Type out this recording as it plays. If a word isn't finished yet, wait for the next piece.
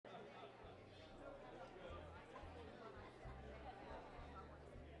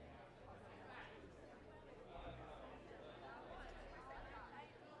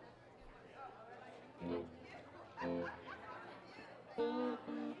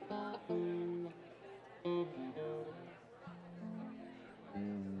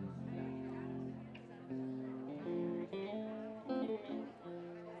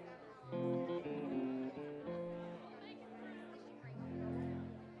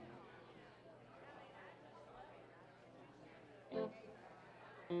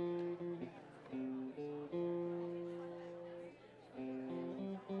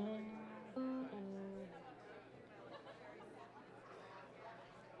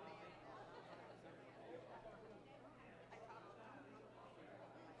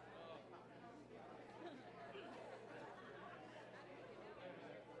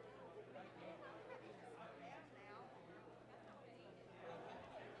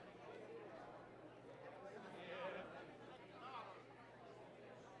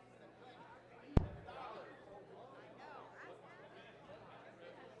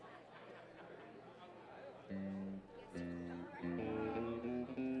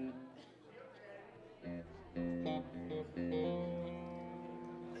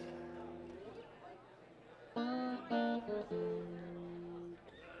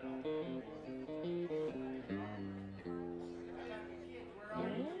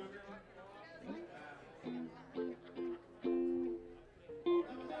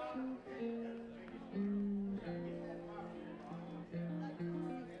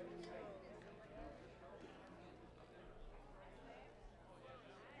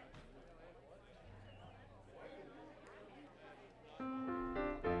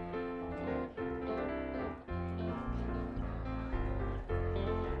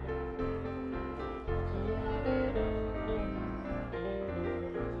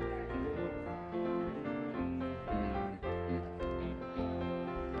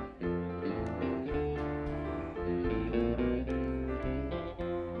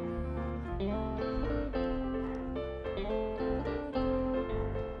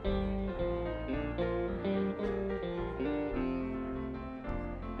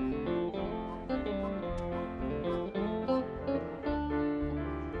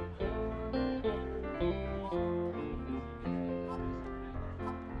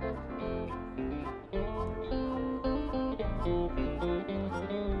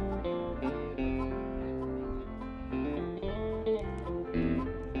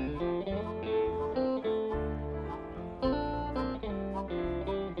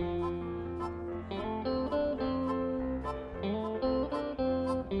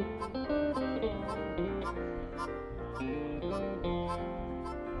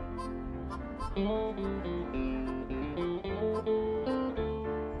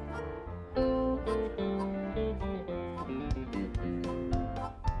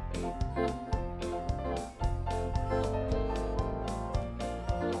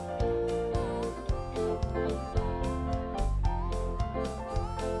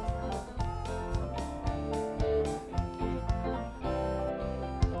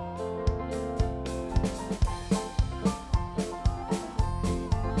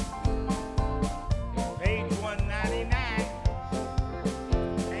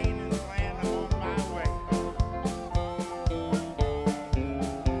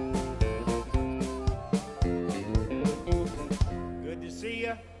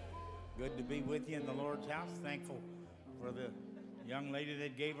Good to be with you in the Lord's house. Thankful for the young lady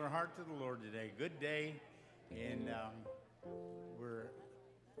that gave her heart to the Lord today. Good day. And we're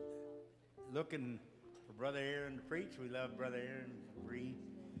looking for Brother Aaron to preach. We love Brother Aaron. We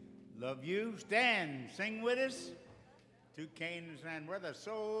love you. Stand. Sing with us. To Canaan's land where the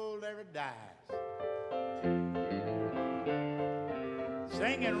soul never dies.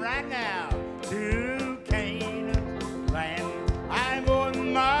 Singing right now. To Canaan's land. I'm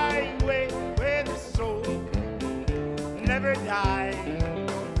on my way where the soul never dies,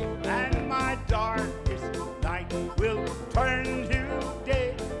 and my darkest night will turn to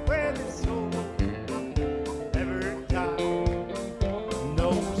day where the soul never dies.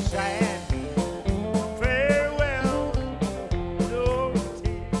 No sad farewell, no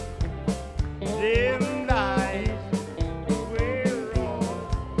tears, dim eyes,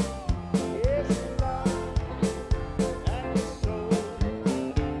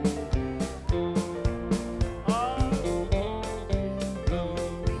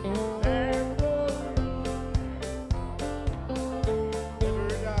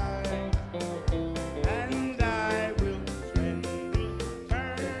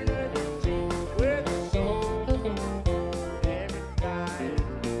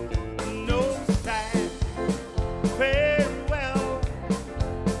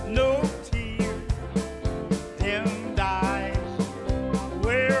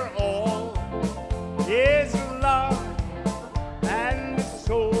 where all is love and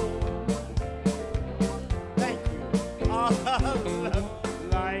soul.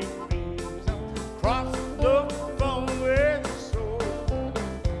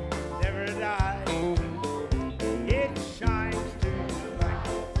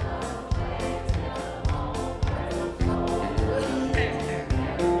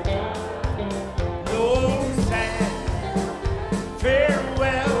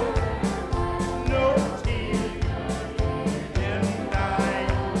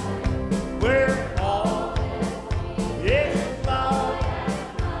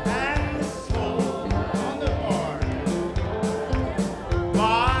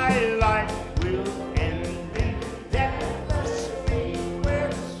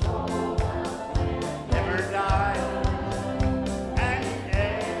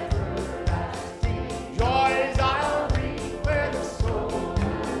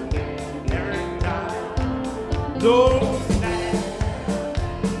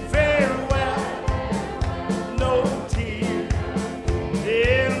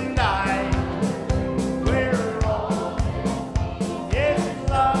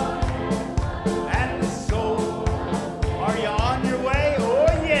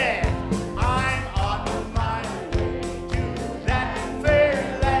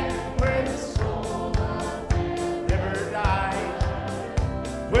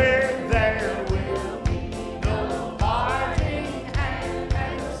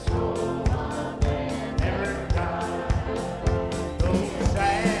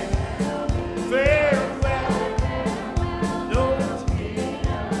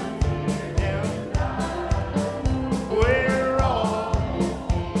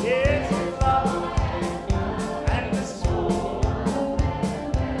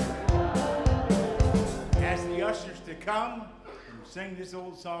 Sing this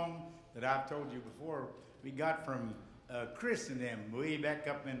old song that I've told you before. We got from Chris and them way back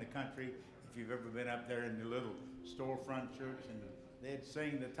up in the country. If you've ever been up there in the little storefront church, and they'd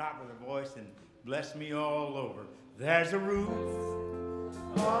sing the top of their voice and bless me all over. There's a roof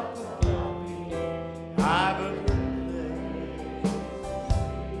above me, I believe.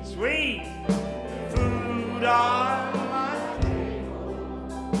 Sweet food on my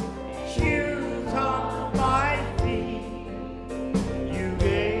table, shoes on my feet.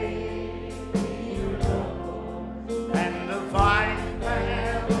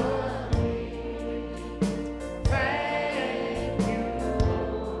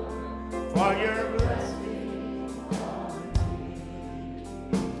 For your blessing on me.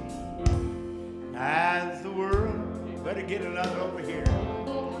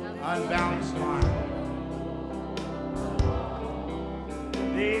 unbalanced mind.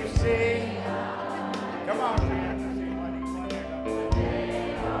 They say, come on, Trina.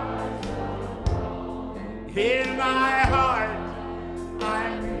 In my heart,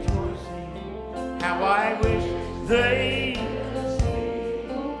 I'm rejoicing. How I wish they could see.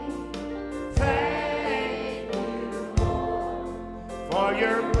 Thank you, Lord, for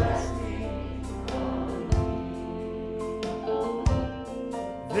your blessing on me.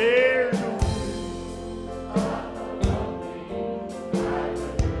 There's no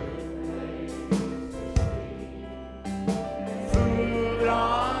food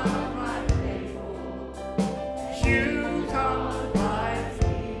on my table, shoes on my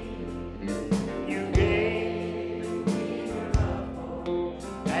feet. You gave me your love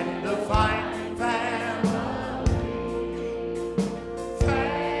and the fine family.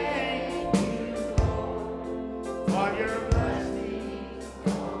 Thank you, Lord, for your blessing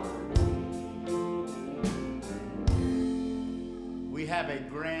on me. We have a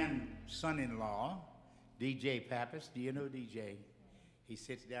grandson-in-law, DJ Pappas. Do you know DJ? He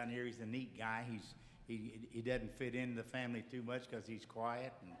sits down here. He's a neat guy. He doesn't fit in the family too much because he's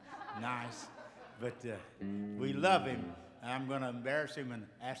quiet and nice. But we love him. I'm going to embarrass him and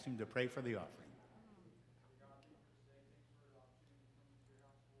ask him to pray for the offering.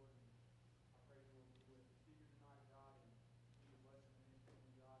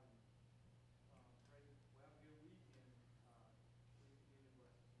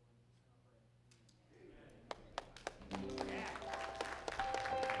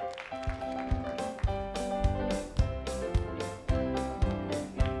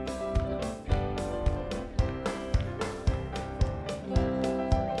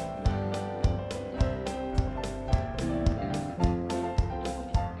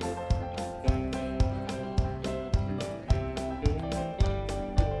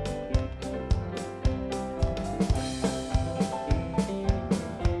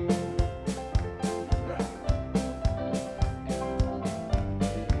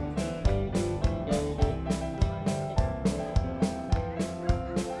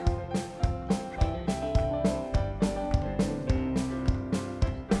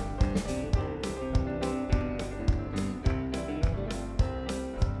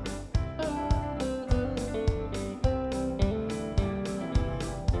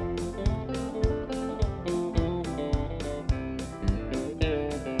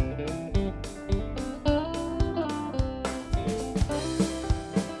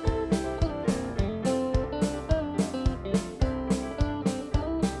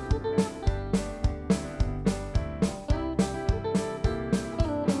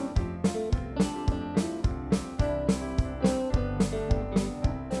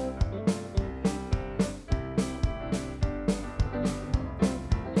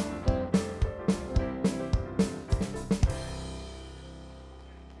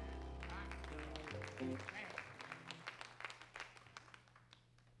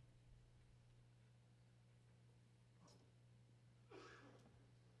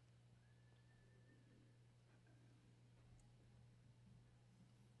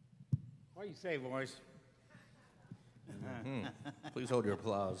 What do you say, boys? Please hold your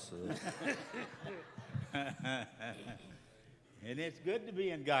applause. And it's good to be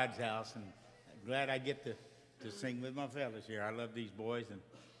in God's house, and I'm glad I get to sing with my fellas here. I love these boys, and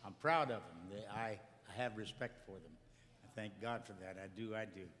I'm proud of them. I have respect for them. I thank God for that. I do.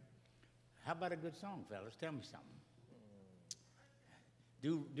 How about a good song, fellas? Tell me something.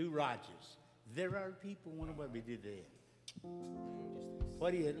 Do Rogers. There are people wonder what we did there.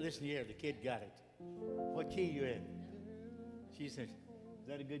 What do you listen here? The kid got it. What key you in? She says, "Is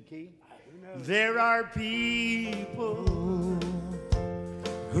that a good key?" There are people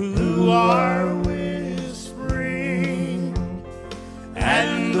who are whispering,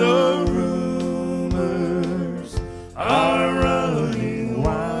 and the rumors are running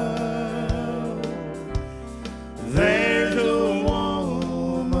wild. There's a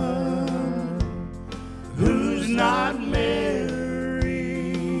woman who's not married,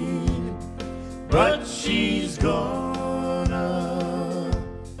 but she's gonna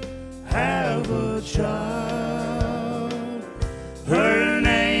have a child. Her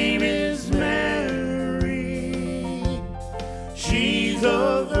name is Mary. She's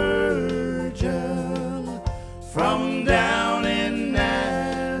a virgin from down in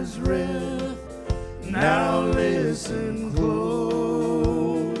Nazareth. Now listen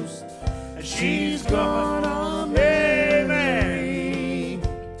close. She's gonna marry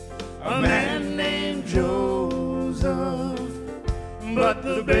a man named Joseph, but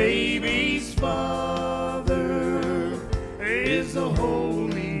the baby's father is the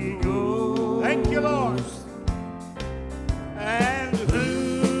Holy Ghost. you, Lord. And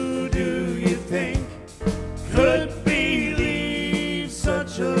who do you think could believe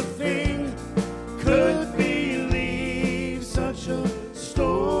such a thing? Could believe such a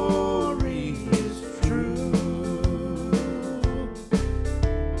story is true?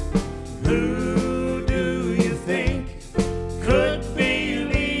 Who do you think could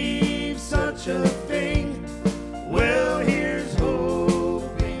believe such a thing? Well, here's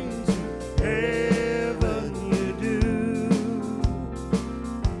hoping to heaven you do.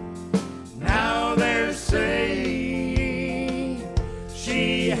 Now they're saying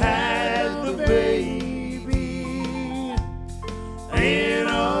she had the baby in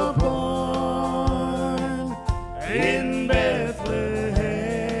a barn in Bethlehem,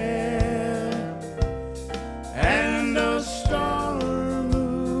 and a star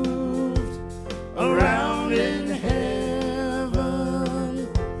moved around in heaven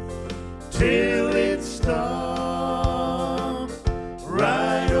till it stopped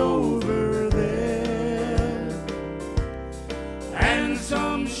right over there. And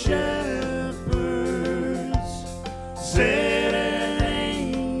some shepherds said an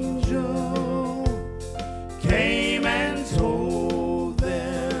angel came and told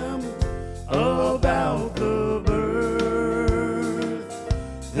them about the birth.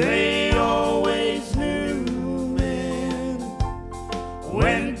 They always knew men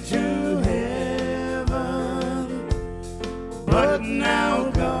went to heaven, but now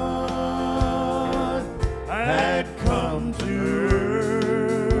God had come to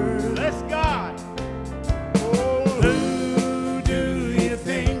earth. Let's God. Oh, who do you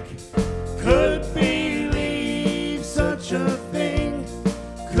think could believe such a thing?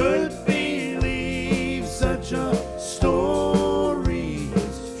 Could believe such a story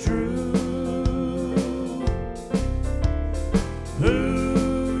is true?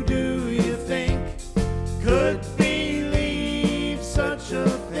 Who do you think could believe such a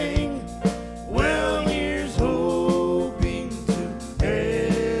thing? Well, here's hoping to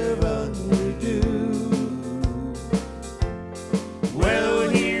heaven we do. Well,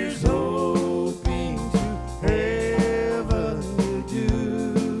 here's hoping to heaven we do.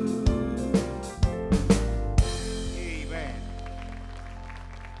 Amen.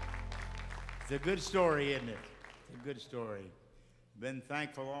 It's a good story, isn't it? It's a good story. Been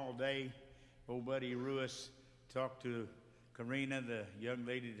thankful all day. Old buddy Ruiz talked to Karina, the young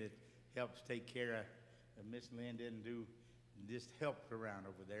lady that helps take care of Miss Linda and just helped around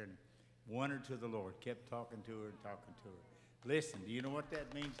over there and won her to the Lord. Kept talking to her and talking to her. Listen, do you know what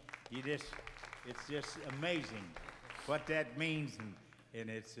that means? It's just amazing what that means, and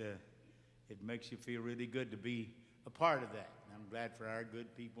it makes you feel really good to be a part of that. And I'm glad for our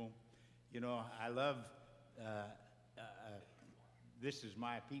good people. You know, I love, this is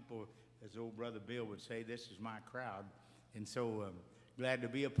my people, as old brother Bill would say, this is my crowd. And so glad to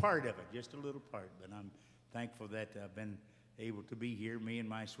be a part of it, just a little part. But I'm thankful that I've been able to be here. Me and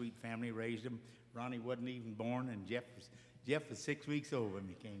my sweet family raised them. Ronnie wasn't even born, and Jeff was 6 weeks old when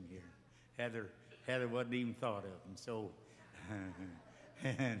he came here. Heather wasn't even thought of. And so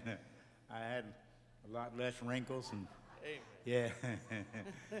and, I had a lot less wrinkles. And yeah,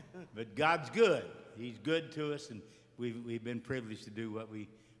 but God's good. He's good to us, and we've been privileged to do what we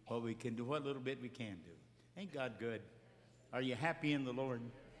can do, what little bit we can do. Ain't God good? Are you happy in the Lord?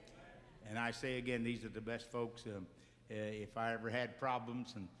 And I say again, these are the best folks. If I ever had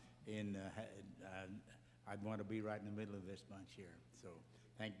problems, and I'd want to be right in the middle of this bunch here. So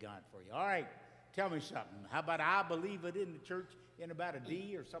thank God for you. All right, tell me something. How about I believe it in the church in about a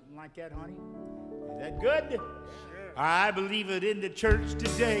D or something like that, honey? Is that good? Sure. I believe it in the church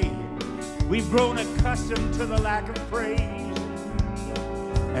today. We've grown accustomed to the lack of praise,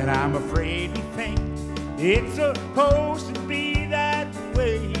 and I'm afraid we think it's supposed to be that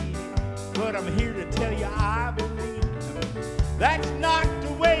way. But I'm here to tell you I believe that's not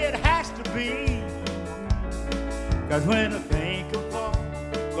the way it has to be. 'Cause when I think of all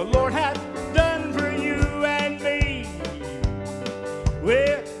the Lord has done for you and me,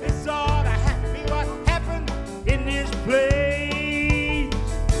 well, this ought to be what happened in this place.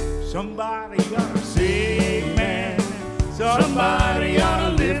 Somebody ought to say amen. Somebody ought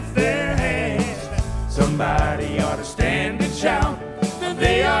to lift their hands. Somebody ought to stand and shout that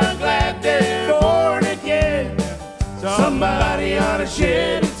they are glad they're born again. Somebody ought to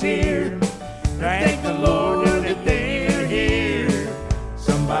shed a tear. Thank the Lord that they're here.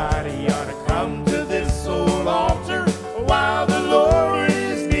 Somebody ought to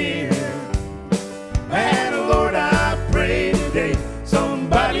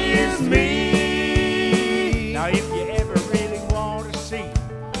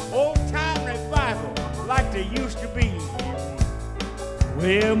be.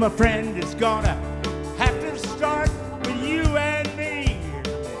 Well, my friend, it's gonna have to start with you and me.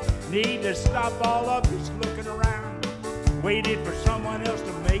 Need to stop all of this looking around, waiting for someone else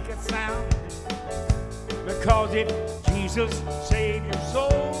to make a sound. Because if Jesus saved your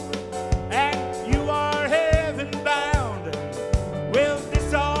soul and you are heaven bound, well,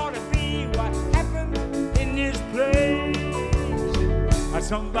 this ought to be what happened in this place.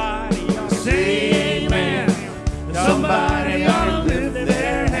 Somebody ought to say amen. Somebody ought to lift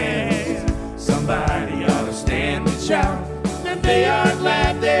their hands. Somebody ought to stand and shout that they are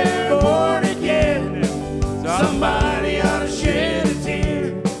glad they're born again. Somebody ought to shed a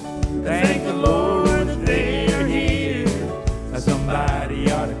tear. Thank the Lord that they are here. Somebody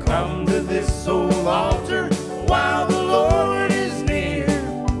ought to come to this soul altar while the Lord is near.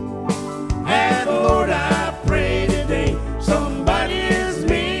 And Lord, I pray today somebody is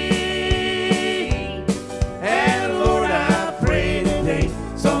me. And Lord, I pray today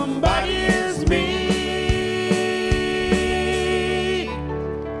somebody is me.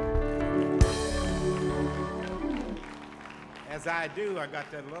 As I do, I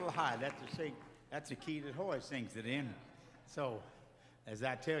got that little high. That's the key that Hoy sings it in. So, as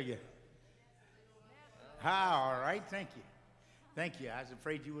I tell you, all right, thank you. Thank you. I was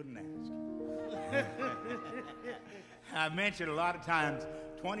afraid you wouldn't ask. I've mentioned a lot of times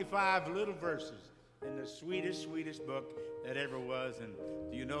 25 little verses in the sweetest, sweetest book that ever was. And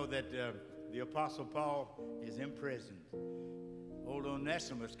do you know that the Apostle Paul is in prison? Old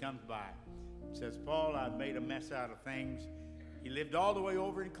Onesimus comes by and says, Paul, I've made a mess out of things. He lived all the way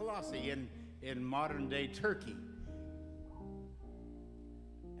over in Colossae in modern-day Turkey.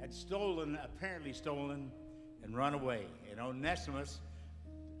 Had apparently stolen, and run away. And Onesimus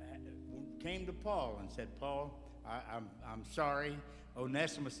came to Paul and said, Paul, I'm sorry.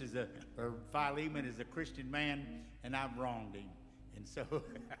 Onesimus or Philemon is a Christian man, and I've wronged him. And so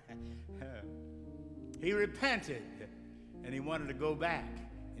he repented, and he wanted to go back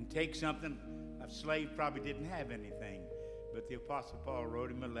and take something. A slave probably didn't have anything. But the Apostle Paul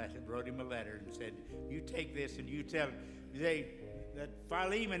wrote him a letter and said, you take this and you tell him. That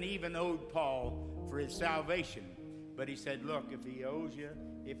Philemon even owed Paul for his salvation. But he said, look, if he owes you,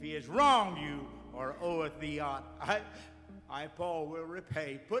 if he has wronged you or oweth thee aught, I, Paul, will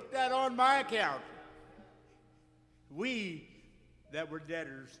repay. Put that on my account. We that were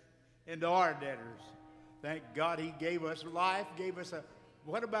debtors into our debtors. Thank God he gave us life, gave us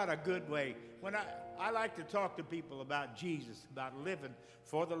what about a good way? When I like to talk to people about Jesus, about living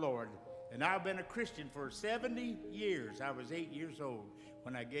for the Lord. And I've been a Christian for 70 years. I was 8 years old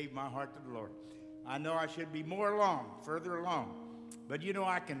when I gave my heart to the Lord. I know I should be further along. But you know,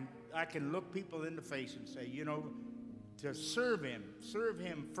 I can look people in the face and say, you know, to serve him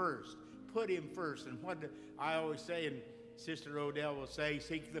first, put him first. And what I always say, and Sister Odell will say,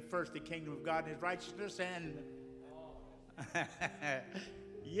 seek the kingdom of God and his righteousness, and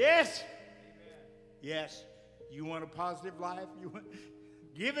yes, yes, you want a positive life?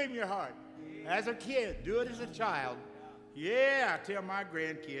 Give him your heart. As a kid, do it as a child. Yeah, I tell my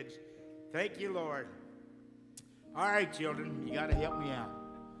grandkids, thank you, Lord. All right, children, you got to help me out.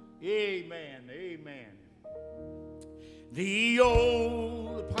 Amen, amen. The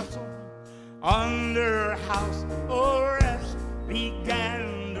old apostle under house arrest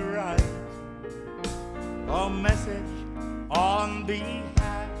began to write a message on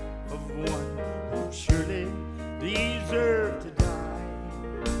behalf of one who surely deserved to die.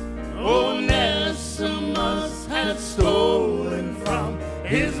 Onesimus had stolen from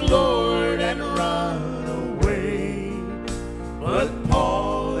his Lord and run away, but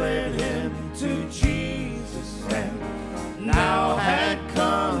Paul led him to Jesus, and now had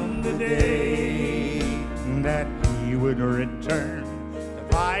come the day that he would return to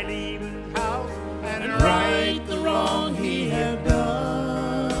Philemon's house and right the wrong he had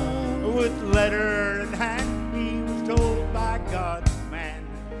done. With letter in hand, he was told by God's man,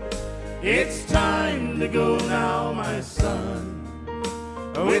 it's time to go now, my son.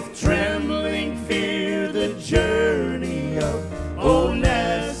 With trembling fear, the journey of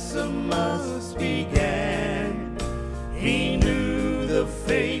Onesimus began. He knew the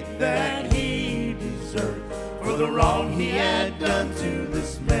fate that he deserved for the wrong he had done to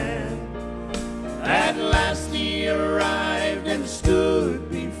this man. At last he arrived and stood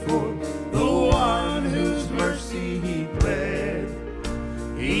before the one whose mercy he pled.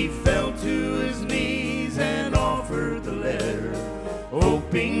 He fell to his knees and offered the letter,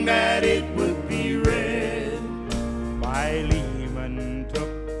 hoping that it would be read. Philemon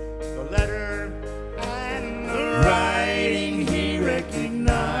took the letter and the writing he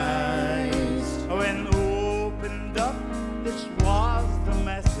recognized, and opened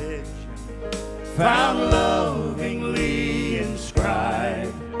found lovingly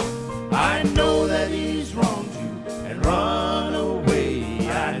inscribed. I know that he's wronged you and run away.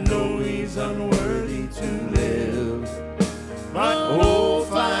 I know he's unworthy to live. But oh,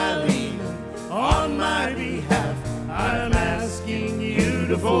 Philemon, on my behalf, I'm asking you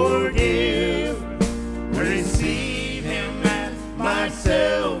to forgive. Receive him as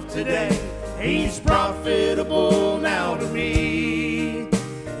myself today. He's profitable now to me.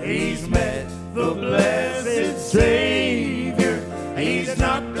 He's met the blessed Savior. He's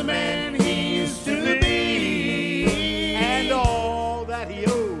not the man he used to be. And all that he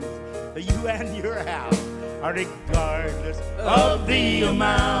owes to you and your house, regardless Of the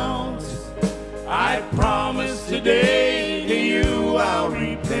amount, I promise today to you I'll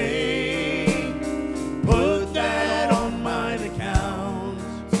repay. Put that on mine account.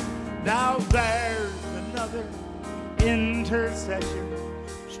 Now there's another intercession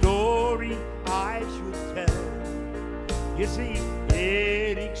story I should tell. You see,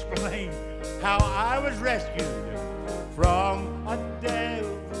 it explains how I was rescued from a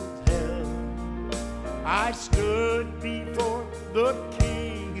devil's hell. I stood before the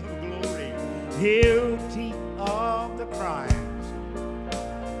King of Glory, guilty of the crimes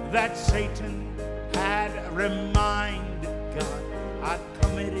that Satan had reminded God I'd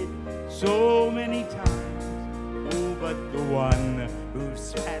committed so many times. Oh, but the one who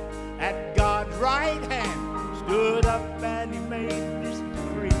sat at God's right hand stood up and he made this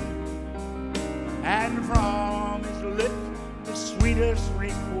decree. And from his lips the sweetest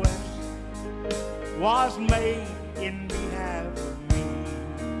request was made in behalf of me.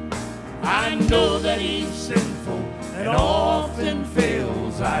 I know that he's sinful and often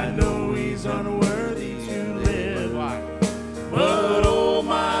fails. I know he's unworthy to live. But oh,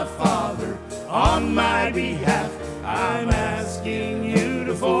 my Father, on my behalf, I'm asking you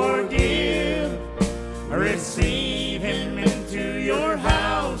to forgive. Receive him into your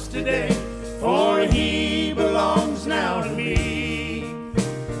house today, for he belongs now to me.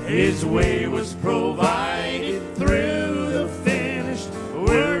 His way was provided through the finished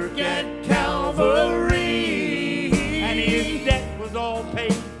work at Calvary. And his debt was all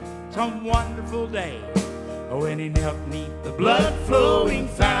paid some wonderful day when he knelt neath the Blood-flowing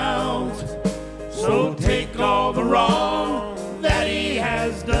fount. So take all the wrong that he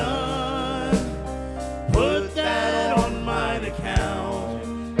has done. Put that on mine account.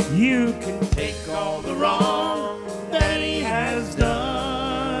 You can Take all the wrong that he has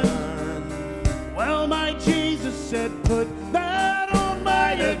done. Well, my Jesus said, put that on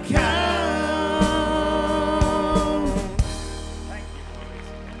mine account. Thank you, boys.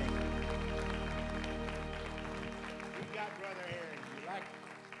 We got Brother Aaron.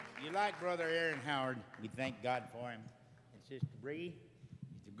 You like Brother Arron Howard. We thank God for him. And Sister Bree,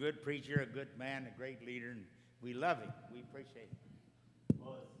 he's a good preacher, a good man, a great leader, and we love him. We appreciate him.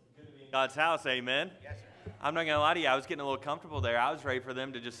 Well, it's good to be in God's house, amen. Yes, sir. I'm not going to lie to you, I was getting a little comfortable there. I was ready for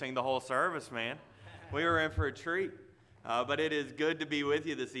them to just sing the whole service, man. We were in for a treat. But it is good to be with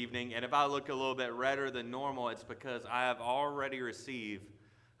you this evening. And if I look a little bit redder than normal, it's because I have already received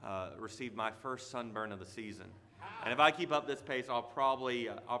my first sunburn of the season. And if I keep up this pace, I'll probably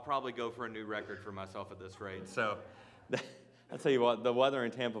go for a new record for myself at this rate. So I'll tell you what, the weather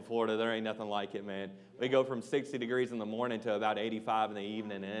in Tampa, Florida, there ain't nothing like it, man. We go from 60 degrees in the morning to about 85 in the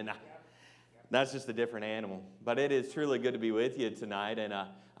evening, and that's just a different animal. But it is truly good to be with you tonight, and I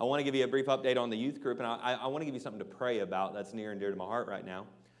want to give you a brief update on the youth group, and I want to give you something to pray about that's near and dear to my heart right now.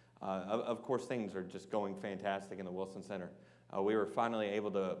 Of course, things are just going fantastic in the Wilson Center. We were finally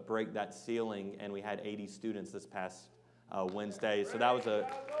able to break that ceiling, and we had 80 students this past Wednesday, so that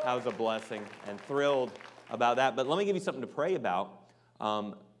was a blessing, and thrilled about that. But let me give you something to pray about.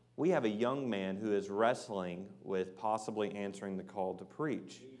 We have a young man who is wrestling with possibly answering the call to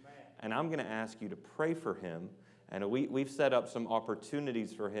preach. And I'm going to ask you to pray for him. And we've set up some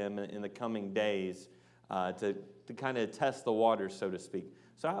opportunities for him in the coming days to kind of test the waters, so to speak.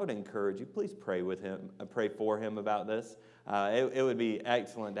 So I would encourage you, please pray with him, pray for him about this. It would be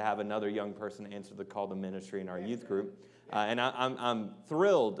excellent to have another young person answer the call to ministry in our youth group. And I'm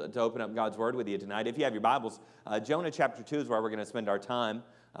thrilled to open up God's Word with you tonight. If you have your Bibles, Jonah chapter 2 is where we're going to spend our time.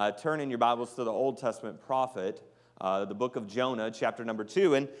 Turn in your Bibles to the Old Testament prophet, the book of Jonah, chapter number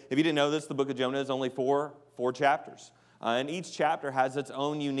 2. And if you didn't know this, the book of Jonah is only four chapters. And each chapter has its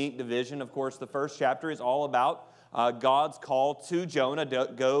own unique division. Of course, the first chapter is all about God's call to Jonah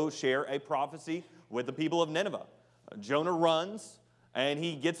to go share a prophecy with the people of Nineveh. Jonah runs, and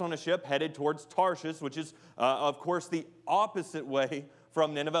he gets on a ship headed towards Tarshish, which is, of course, the opposite way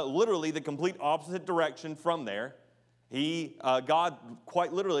from Nineveh, literally the complete opposite direction from there. God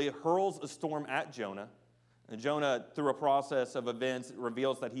quite literally hurls a storm at Jonah. And Jonah, through a process of events,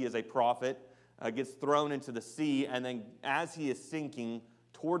 reveals that he is a prophet, gets thrown into the sea, and then as he is sinking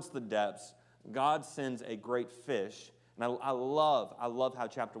towards the depths, God sends a great fish. And I love how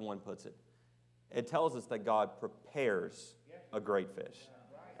chapter 1 puts it. It tells us that God prepares a great fish.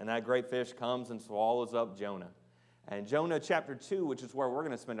 And that great fish comes and swallows up Jonah. And Jonah chapter 2, which is where we're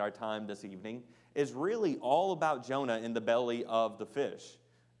going to spend our time this evening, is really all about Jonah in the belly of the fish.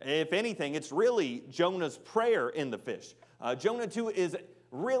 If anything, it's really Jonah's prayer in the fish. Jonah 2 is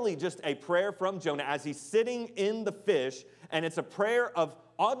really just a prayer from Jonah as he's sitting in the fish, and it's a prayer of,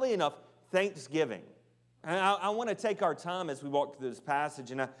 oddly enough, thanksgiving. And I want to take our time as we walk through this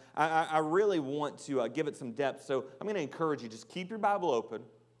passage, and I really want to give it some depth. So I'm going to encourage you, just keep your Bible open.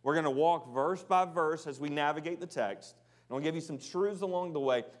 We're going to walk verse by verse as we navigate the text. And I'll give you some truths along the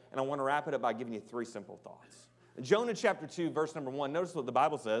way, and I want to wrap it up by giving you 3 simple thoughts. Jonah chapter 2, verse number 1, notice what the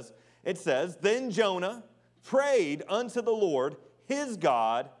Bible says. It says, "Then Jonah prayed unto the Lord, his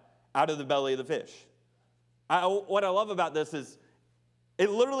God, out of the belly of the fish." What I love about this is it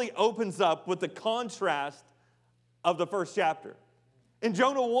literally opens up with the contrast of the first chapter. In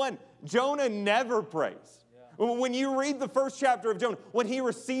Jonah 1, Jonah never prays. When you read the first chapter of Jonah, when he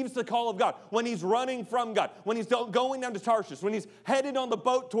receives the call of God, when he's running from God, when he's going down to Tarshish, when he's headed on the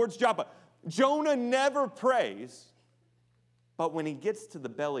boat towards Joppa, Jonah never prays. But when he gets to the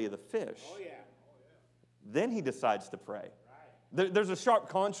belly of the fish, then he decides to pray. There's a sharp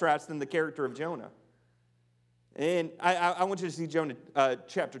contrast in the character of Jonah. And I want you to see Jonah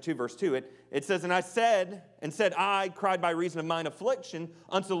chapter 2, verse 2. It says, "And I said, I cried by reason of mine affliction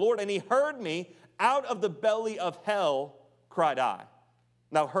unto the Lord, and he heard me. Out of the belly of hell cried I.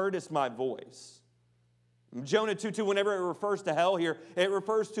 Thou heardest my voice." Jonah 2:2, whenever it refers to hell here, it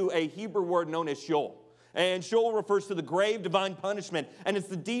refers to a Hebrew word known as Sheol. And Sheol refers to the grave divine punishment, and it's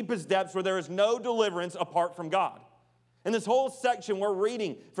the deepest depths where there is no deliverance apart from God. In this whole section we're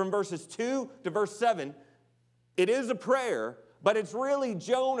reading from verses 2 to verse 7, it is a prayer, but it's really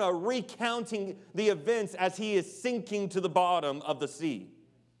Jonah recounting the events as he is sinking to the bottom of the sea.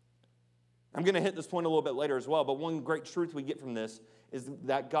 I'm going to hit this point a little bit later as well, but one great truth we get from this is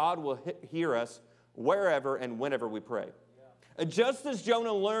that God will hear us wherever and whenever we pray. Just as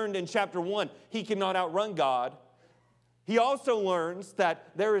Jonah learned in chapter 1, he cannot outrun God, he also learns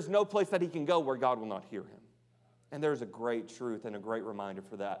that there is no place that he can go where God will not hear him. And there's a great truth and a great reminder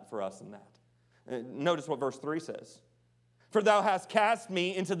for us in that. Notice what verse 3 says. "For thou hast cast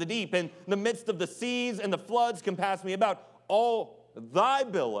me into the deep, in the midst of the seas, and the floods compassed me about. All thy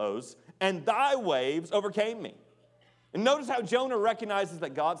billows and thy waves overcame me." And notice how Jonah recognizes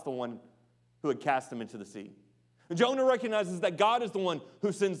that God's the one who had cast him into the sea. Jonah recognizes that God is the one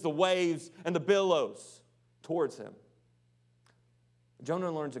who sends the waves and the billows towards him.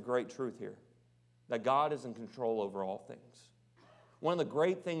 Jonah learns a great truth here, that God is in control over all things. One of the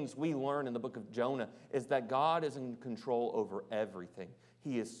great things we learn in the book of Jonah is that God is in control over everything.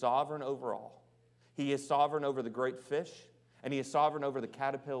 He is sovereign over all. He is sovereign over the great fish, and he is sovereign over the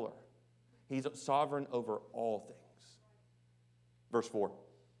caterpillar. He's sovereign over all things. Verse 4.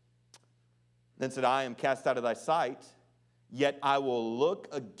 "Then said I, am cast out of thy sight, yet I will look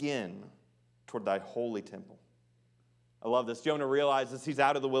again toward thy holy temple." I love this. Jonah realizes he's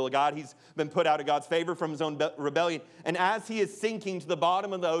out of the will of God. He's been put out of God's favor from his own rebellion. And as he is sinking to the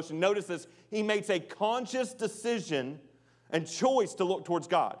bottom of the ocean, notice this, he makes a conscious decision and choice to look towards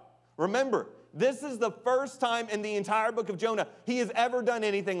God. Remember, this is the first time in the entire book of Jonah he has ever done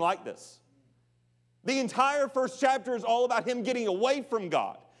anything like this. The entire first chapter is all about him getting away from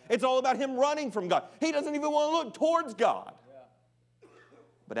God. It's all about him running from God. He doesn't even want to look towards God.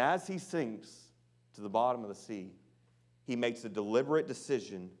 But as he sinks to the bottom of the sea, he makes a deliberate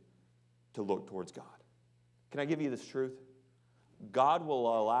decision to look towards God. Can I give you this truth? God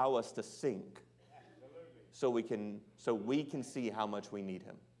will allow us to sink so we can see how much we need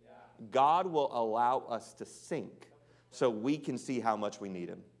him. God will allow us to sink so we can see how much we need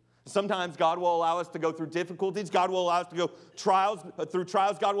him. Sometimes God will allow us to go through difficulties. God will allow us to go through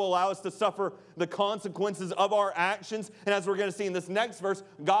trials. God will allow us to suffer the consequences of our actions. And as we're going to see in this next verse,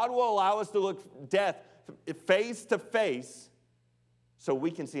 God will allow us to look death face to face so we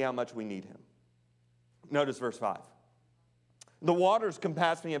can see how much we need him. Notice verse 5. "The waters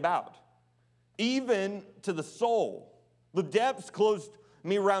compassed me about, even to the soul. The depths closed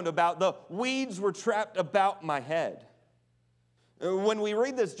me round about. The weeds were trapped about my head." When we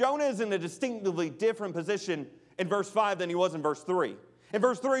read this, Jonah is in a distinctively different position in verse 5 than he was in verse 3. In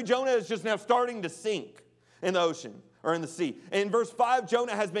verse 3, Jonah is just now starting to sink in the ocean or in the sea. In verse 5,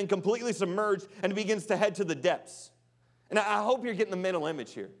 Jonah has been completely submerged and begins to head to the depths. And I hope you're getting the mental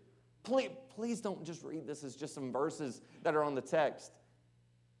image here. Please don't just read this as just some verses that are on the text.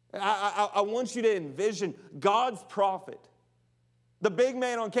 I want you to envision God's prophet, the big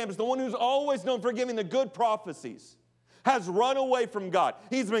man on campus, the one who's always known for giving the good prophecies, has run away from God.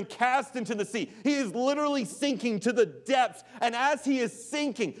 He's been cast into the sea. He is literally sinking to the depths. And as he is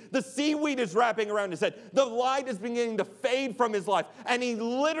sinking, the seaweed is wrapping around his head. The light is beginning to fade from his life. And he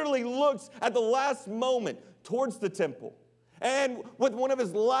literally looks at the last moment towards the temple. And with one of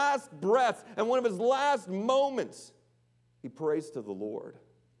his last breaths and one of his last moments, he prays to the Lord.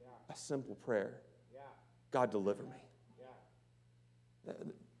 A simple prayer. God, deliver me.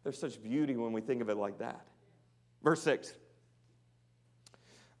 There's such beauty when we think of it like that. Verse 6.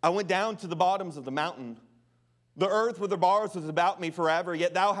 I went down to the bottoms of the mountain. The earth with her bars was about me forever,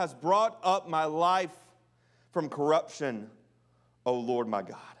 yet thou hast brought up my life from corruption, O Lord my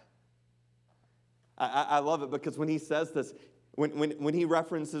God. I love it because when he says this, when he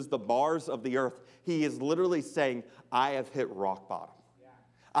references the bars of the earth, he is literally saying, I have hit rock bottom.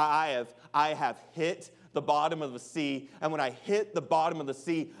 I have hit the bottom of the sea, and when I hit the bottom of the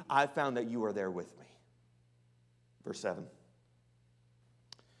sea, I found that you are there with me. Verse 7.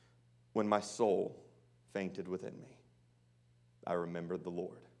 When my soul fainted within me, I remembered the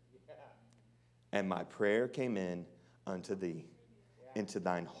Lord. And my prayer came in unto thee, into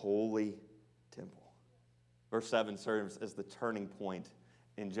thine holy temple. Verse 7 serves as the turning point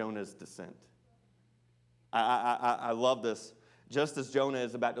in Jonah's descent. I love this. Just as Jonah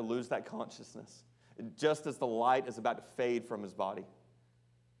is about to lose that consciousness, just as the light is about to fade from his body,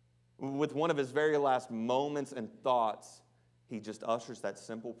 with one of his very last moments and thoughts, he just ushers that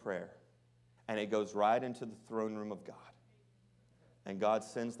simple prayer, and it goes right into the throne room of God. And God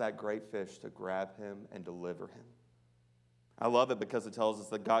sends that great fish to grab him and deliver him. I love it because it tells us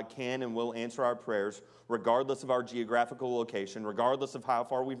that God can and will answer our prayers regardless of our geographical location, regardless of how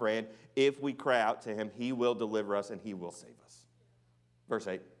far we've ran. If we cry out to him, he will deliver us and he will save us. Verse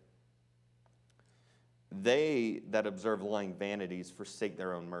 8. They that observe lying vanities forsake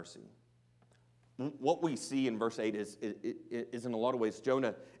their own mercy. What we see in verse 8 is in a lot of ways,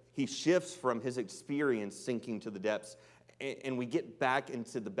 Jonah, he shifts from his experience sinking to the depths, and we get back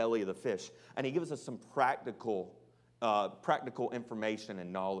into the belly of the fish. And he gives us some practical information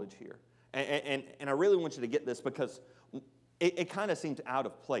and knowledge here. And I really want you to get this because it kind of seems out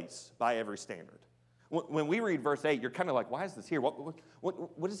of place by every standard. When we read verse 8, you're kind of like, why is this here?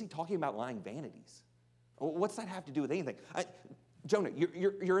 What is he talking about lying vanities? What's that have to do with anything? Jonah,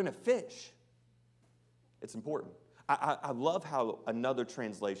 you're in a fish. It's important. I love how another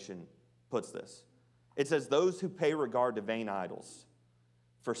translation puts this. It says, those who pay regard to vain idols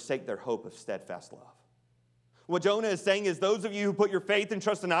forsake their hope of steadfast love. What Jonah is saying is those of you who put your faith and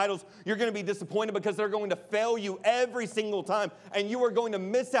trust in idols, you're going to be disappointed because they're going to fail you every single time, and you are going to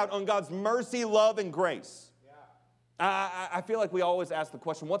miss out on God's mercy, love, and grace. Yeah. I feel like we always ask the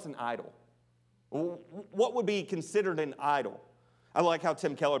question, what's an idol? What would be considered an idol? I like how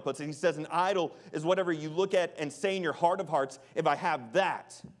Tim Keller puts it. He says an idol is whatever you look at and say in your heart of hearts, if I have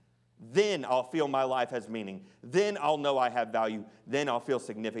that, then I'll feel my life has meaning. Then I'll know I have value. Then I'll feel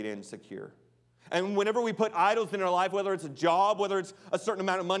significant and secure. And whenever we put idols in our life, whether it's a job, whether it's a certain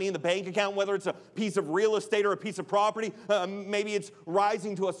amount of money in the bank account, whether it's a piece of real estate or a piece of property, maybe it's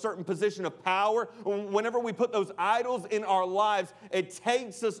rising to a certain position of power, whenever we put those idols in our lives, it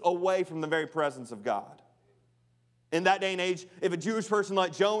takes us away from the very presence of God. In that day and age, if a Jewish person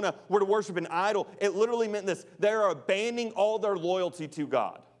like Jonah were to worship an idol, it literally meant this. They're abandoning all their loyalty to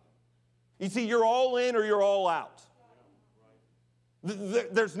God. You see, you're all in or you're all out.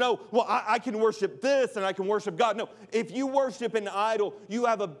 There's no, well, I can worship this and I can worship God. No, if you worship an idol, you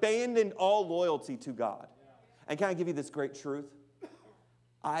have abandoned all loyalty to God. And can I give you this great truth?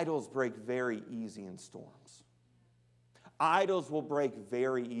 Idols break very easy in storms. Idols will break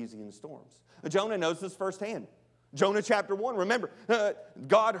very easy in storms. Jonah knows this firsthand. Jonah chapter 1, remember,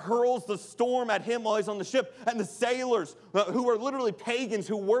 God hurls the storm at him while he's on the ship, and the sailors, who are literally pagans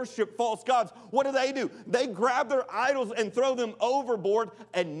who worship false gods, what do? They grab their idols and throw them overboard,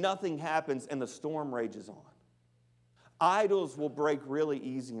 and nothing happens, and the storm rages on. Idols will break really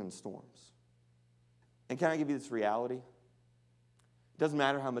easy in storms. And can I give you this reality? It doesn't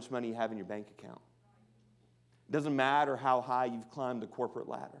matter how much money you have in your bank account. It doesn't matter how high you've climbed the corporate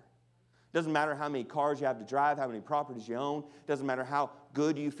ladder. It doesn't matter how many cars you have to drive, how many properties you own. It doesn't matter how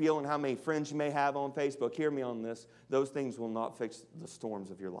good you feel and how many friends you may have on Facebook. Hear me on this. Those things will not fix the storms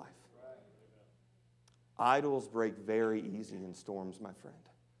of your life. Right. Idols break very easy in storms, my friend.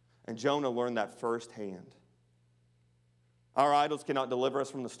 And Jonah learned that firsthand. Our idols cannot deliver us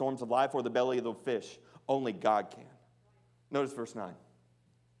from the storms of life or the belly of the fish. Only God can. Notice verse 9.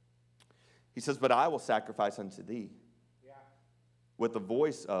 He says, but I will sacrifice unto thee with the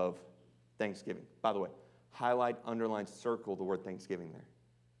voice of thanksgiving. By the way, highlight, underline, circle the word thanksgiving there.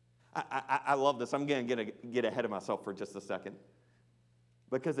 I love this. I'm going to get ahead of myself for just a second,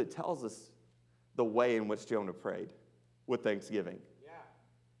 because it tells us the way in which Jonah prayed with thanksgiving. Yeah.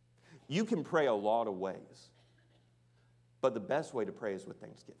 You can pray a lot of ways, but the best way to pray is with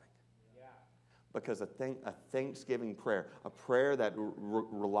thanksgiving. Yeah. Because a thanksgiving prayer, a prayer that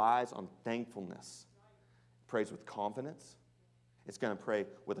relies on thankfulness, prays with confidence. It's going to pray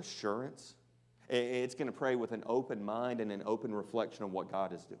with assurance. It's going to pray with an open mind and an open reflection of what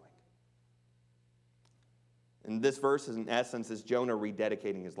God is doing. And this verse, in essence, is Jonah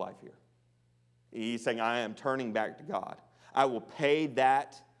rededicating his life here. He's saying, I am turning back to God. I will pay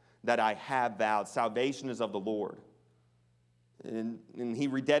that I have vowed. Salvation is of the Lord. And he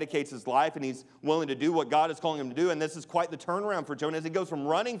rededicates his life, and he's willing to do what God is calling him to do. And this is quite the turnaround for Jonah as he goes from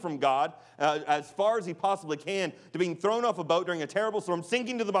running from God as far as he possibly can to being thrown off a boat during a terrible storm,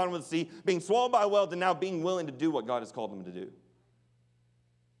 sinking to the bottom of the sea, being swallowed by a whale, to now being willing to do what God has called him to do.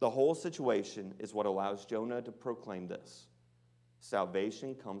 The whole situation is what allows Jonah to proclaim this.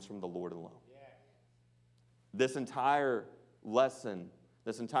 Salvation comes from the Lord alone. Yeah. This entire lesson,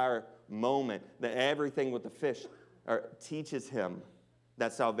 this entire moment, that everything with the fish teaches him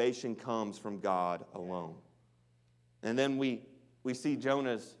that salvation comes from God alone. And then we see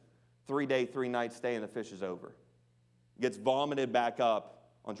Jonah's 3-day, 3-night stay, and the fish is over. Gets vomited back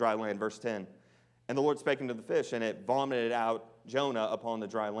up on dry land, verse 10. And the Lord spake unto the fish, and it vomited out Jonah upon the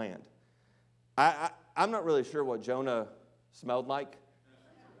dry land. I'm not really sure what Jonah smelled like,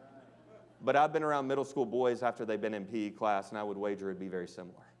 but I've been around middle school boys after they've been in PE class, and I would wager it'd be very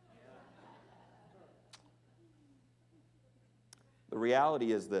similar. The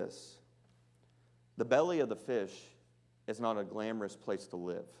reality is this. The belly of the fish is not a glamorous place to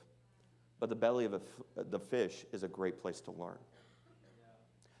live, but the belly of the fish is a great place to learn.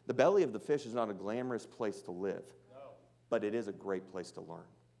 The belly of the fish is not a glamorous place to live, but it is a great place to learn.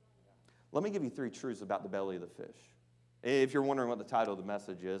 Let me give you 3 truths about the belly of the fish. If you're wondering what the title of the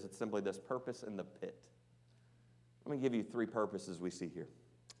message is, it's simply this: purpose in the pit. Let me give you 3 purposes we see here.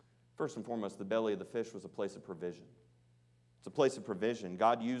 First and foremost, the belly of the fish was a place of provision. It's a place of provision.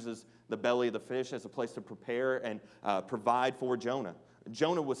 God uses the belly of the fish as a place to prepare and provide for Jonah.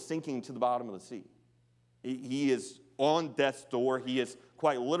 Jonah was sinking to the bottom of the sea. He is on death's door. He is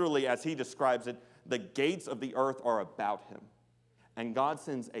quite literally, as he describes it, the gates of the earth are about him. And God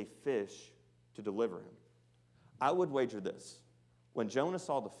sends a fish to deliver him. I would wager this. When Jonah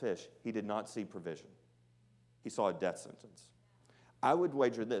saw the fish, he did not see provision. He saw a death sentence. I would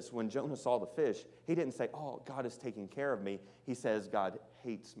wager this. When Jonah saw the fish, he didn't say, oh, God is taking care of me. He says, God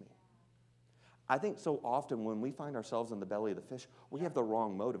hates me. I think so often when we find ourselves in the belly of the fish, we have the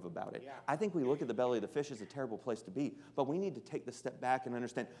wrong motive about it. I think we look at the belly of the fish as a terrible place to be, but we need to take the step back and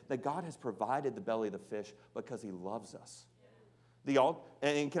understand that God has provided the belly of the fish because he loves us.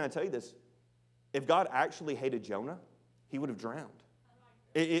 And can I tell you this? If God actually hated Jonah, he would have drowned.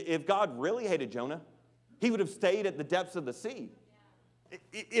 If God really hated Jonah, he would have stayed at the depths of the sea.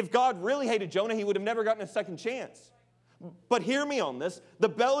 If God really hated Jonah, he would have never gotten a second chance. But hear me on this. The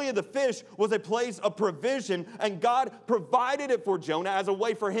belly of the fish was a place of provision, and God provided it for Jonah as a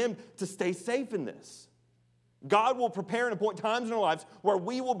way for him to stay safe in this. God will prepare and appoint times in our lives where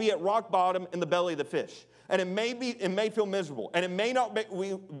we will be at rock bottom in the belly of the fish. And it may feel miserable, and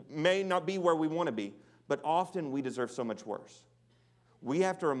we may not be where we want to be, but often we deserve so much worse. We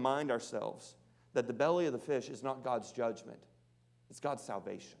have to remind ourselves that the belly of the fish is not God's judgment. It's God's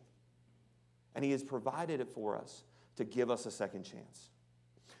salvation. And he has provided it for us to give us a second chance.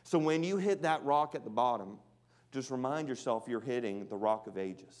 So when you hit that rock at the bottom, just remind yourself you're hitting the rock of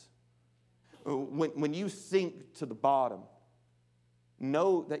ages. When you sink to the bottom,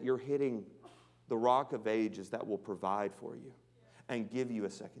 know that you're hitting the rock of ages that will provide for you and give you a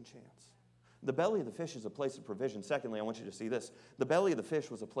second chance. The belly of the fish is a place of provision. Secondly, I want you to see this. The belly of the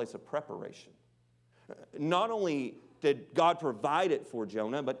fish was a place of preparation. Not only did God provide it for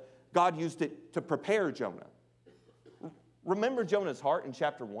Jonah, but God used it to prepare Jonah. Remember Jonah's heart in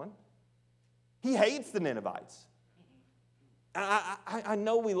chapter 1? He hates the Ninevites. I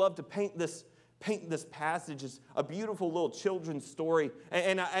know we love to paint this passage as a beautiful little children's story.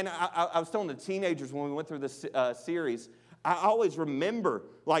 And I was telling the teenagers when we went through this series, I always remember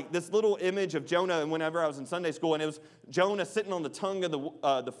like this little image of Jonah, and whenever I was in Sunday school, and it was Jonah sitting on the tongue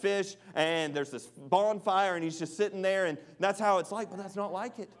of the fish, and there's this bonfire, and he's just sitting there, and that's how it's like, but that's not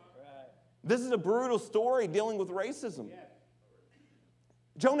like it. Right. This is a brutal story dealing with racism. Yeah.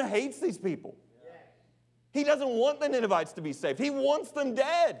 Jonah hates these people. Yeah. He doesn't want the Ninevites to be saved. He wants them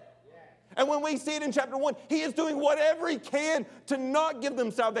dead. And when we see it in chapter 1, he is doing whatever he can to not give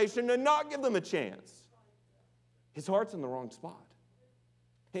them salvation, to not give them a chance. His heart's in the wrong spot.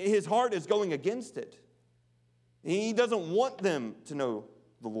 His heart is going against it. He doesn't want them to know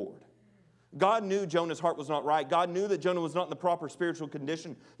the Lord. God knew Jonah's heart was not right. God knew that Jonah was not in the proper spiritual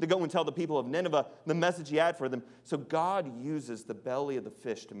condition to go and tell the people of Nineveh the message he had for them. So God uses the belly of the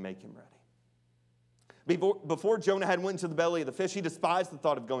fish to make him ready. Before Jonah had went into the belly of the fish, he despised the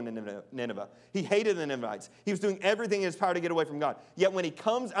thought of going to Nineveh. He hated the Ninevites. He was doing everything in his power to get away from God. Yet when he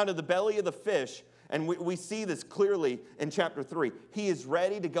comes out of the belly of the fish, and we see this clearly in chapter 3, he is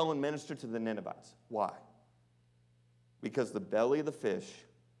ready to go and minister to the Ninevites. Why? Because the belly of the fish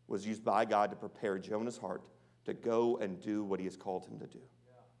was used by God to prepare Jonah's heart to go and do what he has called him to do.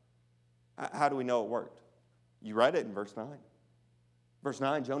 How do we know it worked? You read it in verse 9. Verse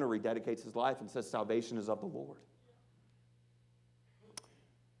 9, Jonah rededicates his life and says, salvation is of the Lord.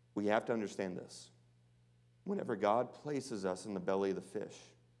 We have to understand this. Whenever God places us in the belly of the fish,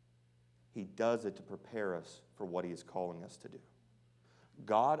 he does it to prepare us for what he is calling us to do.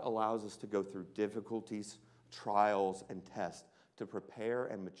 God allows us to go through difficulties, trials, and tests to prepare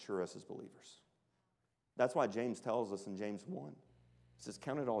and mature us as believers. That's why James tells us in James 1, he says,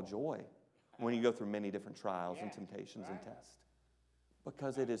 count it all joy when you go through many different trials and temptations and tests.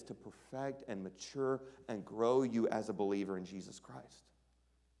 Because it is to perfect and mature and grow you as a believer in Jesus Christ.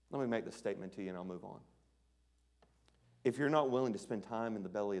 Let me make this statement to you and I'll move on. If you're not willing to spend time in the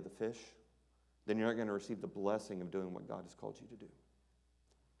belly of the fish, then you're not going to receive the blessing of doing what God has called you to do.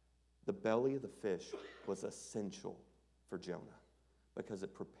 The belly of the fish was essential for Jonah because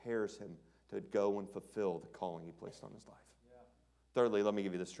it prepares him to go and fulfill the calling he placed on his life. Thirdly, let me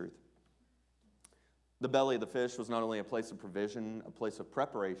give you this truth. The belly of the fish was not only a place of provision, a place of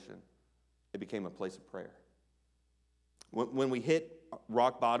preparation, it became a place of prayer. When we hit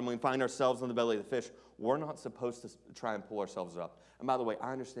rock bottom, when we find ourselves in the belly of the fish, we're not supposed to try and pull ourselves up. And by the way,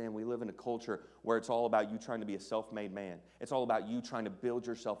 I understand we live in a culture where it's all about you trying to be a self-made man. It's all about you trying to build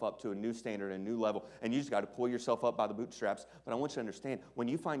yourself up to a new standard, a new level, and you just got to pull yourself up by the bootstraps. But I want you to understand, when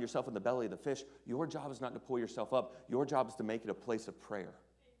you find yourself in the belly of the fish, your job is not to pull yourself up. Your job is to make it a place of prayer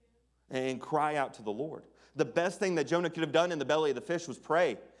and cry out to the Lord. The best thing that Jonah could have done in the belly of the fish was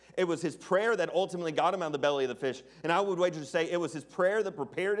pray. It was his prayer that ultimately got him out of the belly of the fish. And I would wager to say it was his prayer that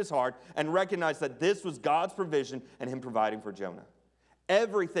prepared his heart and recognized that this was God's provision and him providing for Jonah.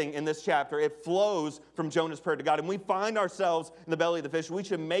 Everything in this chapter, it flows from Jonah's prayer to God. And we find ourselves in the belly of the fish. We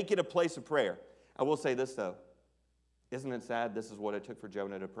should make it a place of prayer. I will say this, though. Isn't it sad this is what it took for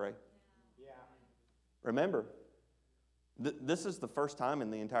Jonah to pray? Yeah. Remember, this is the first time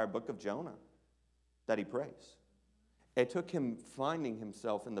in the entire book of Jonah that he prays. It took him finding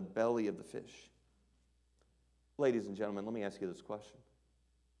himself in the belly of the fish. Ladies and gentlemen, let me ask you this question.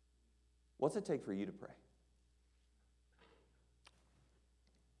 What's it take for you to pray?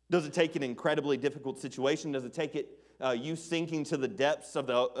 Does it take an incredibly difficult situation? Does it take you sinking to the depths of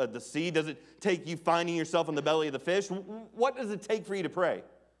the sea? Does it take you finding yourself in the belly of the fish? What does it take for you to pray?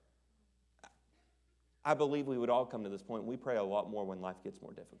 I believe we would all come to this point. We pray a lot more when life gets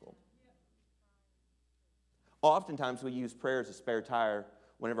more difficult. Oftentimes we use prayer as a spare tire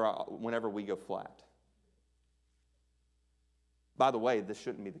whenever we go flat. By the way, this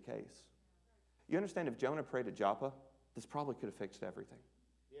shouldn't be the case. You understand, if Jonah prayed at Joppa, this probably could have fixed everything.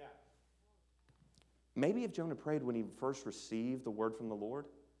 Yeah. Maybe if Jonah prayed when he first received the word from the Lord,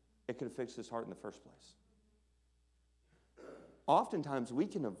 it could have fixed his heart in the first place. Oftentimes we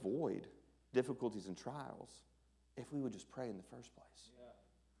can avoid difficulties and trials if we would just pray in the first place.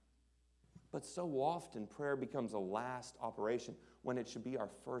 But so often, prayer becomes a last operation when it should be our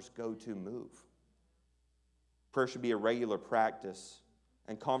first go-to move. Prayer should be a regular practice,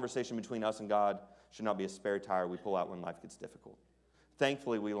 and conversation between us and God should not be a spare tire we pull out when life gets difficult.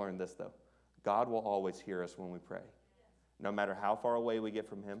 Thankfully, we learned this, though. God will always hear us when we pray. No matter how far away we get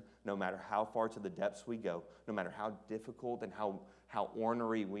from him, no matter how far to the depths we go, no matter how difficult and how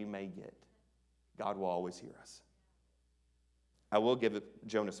ornery we may get, God will always hear us. I will give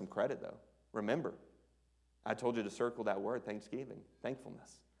Jonah some credit, though. Remember, I told you to circle that word, thanksgiving,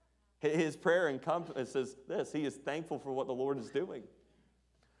 thankfulness. His prayer encompasses this. He is thankful for what the Lord is doing.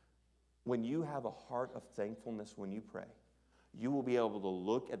 When you have a heart of thankfulness when you pray, you will be able to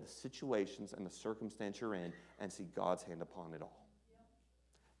look at the situations and the circumstance you're in and see God's hand upon it all.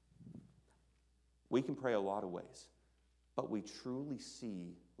 We can pray a lot of ways, but we truly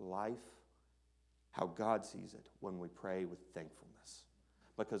see life how God sees it when we pray with thankfulness.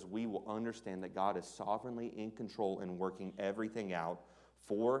 Because we will understand that God is sovereignly in control and working everything out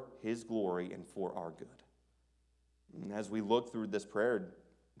for his glory and for our good. And as we look through this prayer,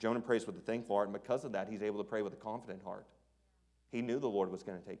 Jonah prays with a thankful heart, and because of that, he's able to pray with a confident heart. He knew the Lord was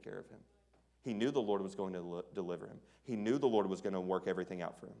going to take care of him. He knew the Lord was going to deliver him. He knew the Lord was going to work everything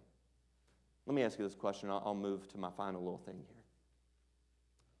out for him. Let me ask you this question. I'll move to my final little thing here.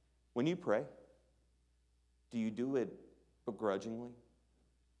 When you pray, do you do it begrudgingly?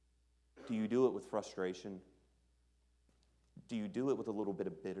 Do you do it with frustration? Do you do it with a little bit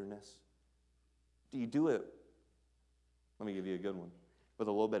of bitterness? Do you do it, let me give you a good one, with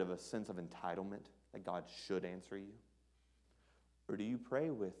a little bit of a sense of entitlement that God should answer you? Or do you pray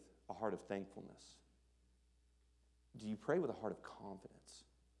with a heart of thankfulness? Do you pray with a heart of confidence?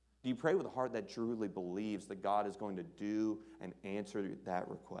 Do you pray with a heart that truly believes that God is going to do and answer that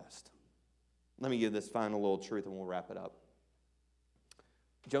request? Let me give this final little truth and we'll wrap it up.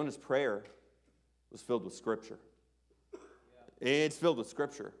 Jonah's prayer was filled with Scripture. It's filled with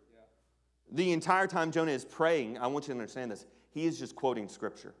Scripture. The entire time Jonah is praying, I want you to understand this, he is just quoting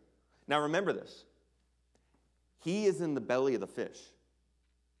Scripture. Now remember this. He is in the belly of the fish.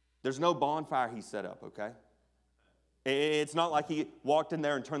 There's no bonfire he set up, okay? It's not like he walked in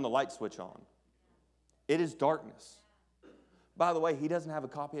there and turned the light switch on. It is darkness. By the way, he doesn't have a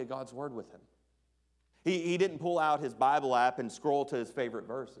copy of God's Word with him. He didn't pull out his Bible app and scroll to his favorite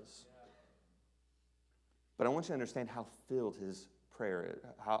verses. But I want you to understand how filled his prayer is,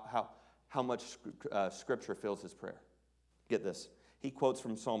 how much Scripture fills his prayer. Get this. He quotes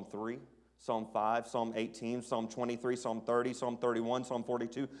from Psalm 3, Psalm 5, Psalm 18, Psalm 23, Psalm 30, Psalm 31, Psalm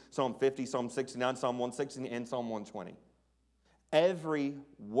 42, Psalm 50, Psalm 69, Psalm 116, and Psalm 120. Every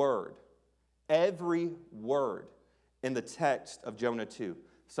word in the text of Jonah 2,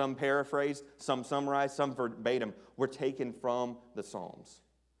 some paraphrased, some summarized, some verbatim, were taken from the Psalms.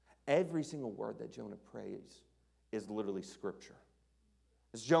 Every single word that Jonah prays is literally Scripture.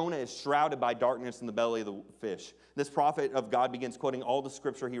 As Jonah is shrouded by darkness in the belly of the fish, this prophet of God begins quoting all the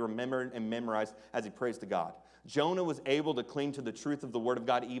Scripture he remembered and memorized as he prays to God. Jonah was able to cling to the truth of the Word of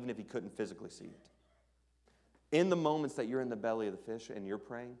God even if he couldn't physically see it. In the moments that you're in the belly of the fish and you're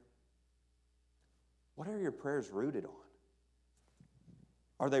praying, what are your prayers rooted on?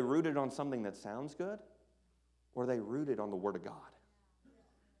 Are they rooted on something that sounds good? Or are they rooted on the Word of God?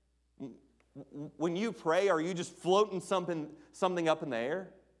 When you pray, are you just floating something up in the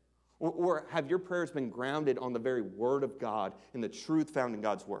air? Or have your prayers been grounded on the very Word of God and the truth found in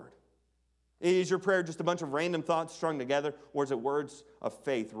God's Word? Is your prayer just a bunch of random thoughts strung together? Or is it words of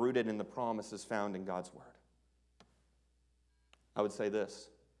faith rooted in the promises found in God's Word? I would say this.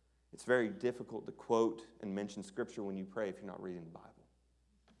 It's very difficult to quote and mention Scripture when you pray if you're not reading the Bible.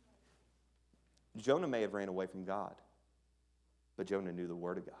 Jonah may have ran away from God, but Jonah knew the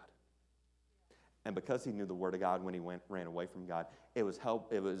Word of God. And because he knew the Word of God when he ran away from God, it was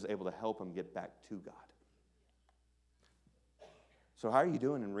able to help him get back to God. So how are you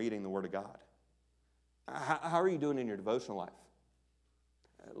doing in reading the Word of God? How are you doing in your devotional life?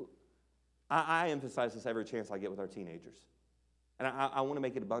 I emphasize this every chance I get with our teenagers. And I want to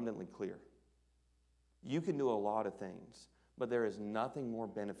make it abundantly clear. You can do a lot of things, but there is nothing more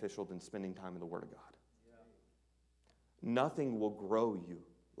beneficial than spending time in the Word of God. Nothing will grow you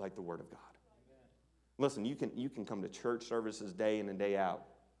like the Word of God. Listen, you can come to church services day in and day out.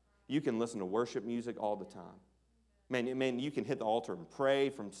 You can listen to worship music all the time. Man, you can hit the altar and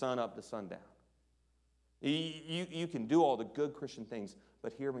pray from sun up to sundown. You can do all the good Christian things,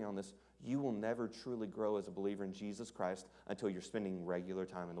 but hear me on this. You will never truly grow as a believer in Jesus Christ until you're spending regular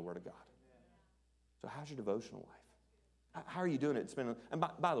time in the Word of God. So how's your devotional life? How are you doing it? And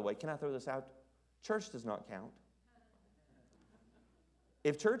by the way, can I throw this out? Church does not count.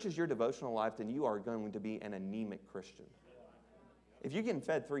 If church is your devotional life, then you are going to be an anemic Christian. If you're getting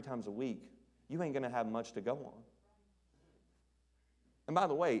fed 3 times a week, you ain't going to have much to go on. And by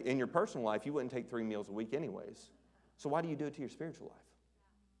the way, in your personal life, you wouldn't take 3 meals a week anyways. So why do you do it to your spiritual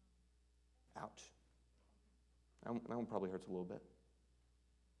life? Ouch. That one probably hurts a little bit.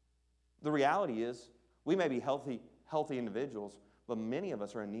 The reality is, we may be healthy individuals, but many of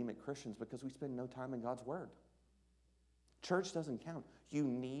us are anemic Christians because we spend no time in God's Word. Church doesn't count. You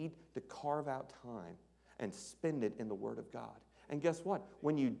need to carve out time and spend it in the Word of God. And guess what?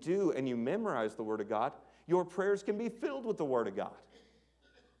 When you do and you memorize the Word of God, your prayers can be filled with the Word of God.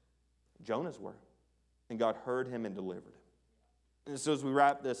 Jonah's were. And God heard him and delivered him. And so as we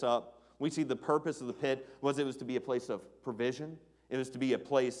wrap this up, we see the purpose of the pit was it was to be a place of provision. It was to be a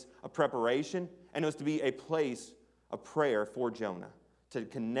place of preparation. And it was to be a place of prayer for Jonah to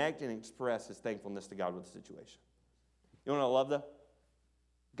connect and express his thankfulness to God with the situation. You know what I love though?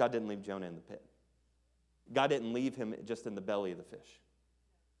 God didn't leave Jonah in the pit. God didn't leave him just in the belly of the fish.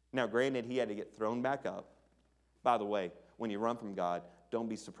 Now, granted, he had to get thrown back up. By the way, when you run from God, don't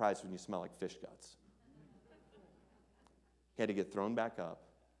be surprised when you smell like fish guts. He had to get thrown back up.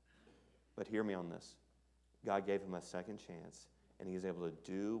 But hear me on this. God gave him a second chance, and he was able to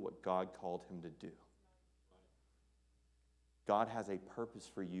do what God called him to do. God has a purpose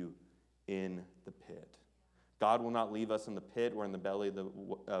for you in the pit. God will not leave us in the pit or in the belly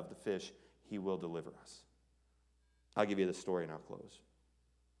of the fish. He will deliver us. I'll give you the story and I'll close.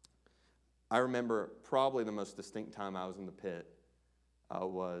 I remember probably the most distinct time I was in the pit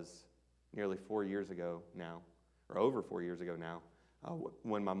was nearly 4 years ago now, or over 4 years ago now,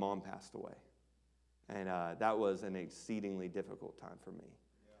 when my mom passed away. And that was an exceedingly difficult time for me.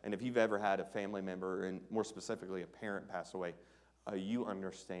 And if you've ever had a family member, and more specifically a parent, pass away, you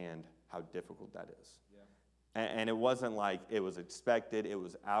understand how difficult that is. Yeah. And it wasn't like it was expected. It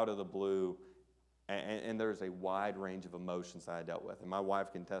was out of the blue. And there's a wide range of emotions that I dealt with. And my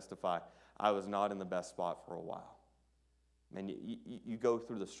wife can testify, I was not in the best spot for a while. Man, you go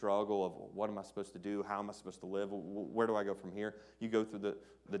through the struggle of what am I supposed to do? How am I supposed to live? Where do I go from here? You go through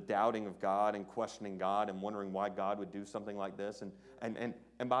the doubting of God and questioning God and wondering why God would do something like this.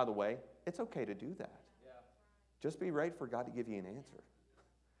 And by the way, it's okay to do that. Yeah. Just be ready for God to give you an answer.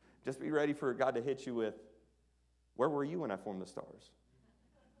 Just be ready for God to hit you with, where were you when I formed the stars?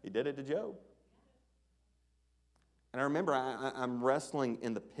 He did it to Job. And I remember I'm wrestling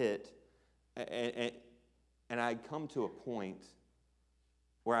in the pit, and I'd come to a point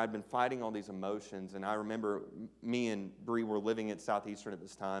where I'd been fighting all these emotions. And I remember me and Bree were living at Southeastern at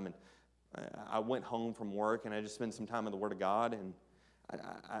this time. And I went home from work, and I just spent some time in the Word of God. And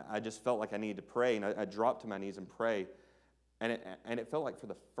I just felt like I needed to pray. And I dropped to my knees and pray. And it felt like for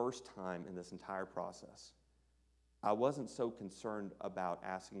the first time in this entire process, I wasn't so concerned about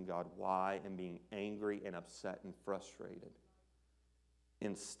asking God why and being angry and upset and frustrated.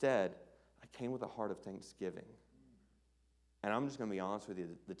 Instead, I came with a heart of thanksgiving. And I'm just going to be honest with you,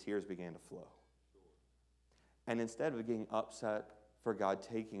 the tears began to flow. And instead of getting upset for God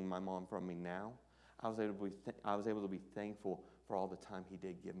taking my mom from me now, I was able to be thankful for all the time He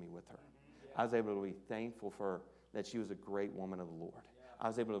did give me with her. I was able to be thankful for that she was a great woman of the Lord. I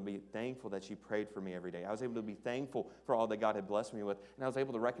was able to be thankful that she prayed for me every day. I was able to be thankful for all that God had blessed me with. And I was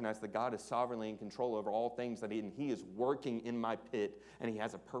able to recognize that God is sovereignly in control over all things, and He is working in my pit, and He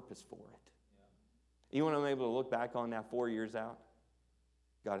has a purpose for it. You know what I'm able to look back on now 4 years out?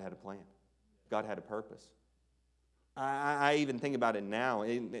 God had a plan. God had a purpose. I even think about it now,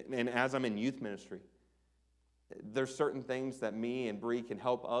 and as I'm in youth ministry, there's certain things that me and Bree can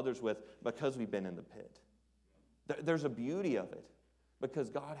help others with because we've been in the pit. There's a beauty of it because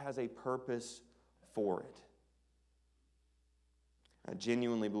God has a purpose for it. I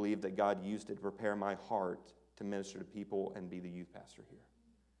genuinely believe that God used it to prepare my heart to minister to people and be the youth pastor here.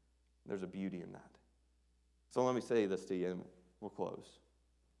 There's a beauty in that. So let me say this to you, and we'll close.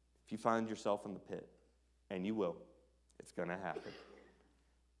 If you find yourself in the pit, and you will, it's going to happen.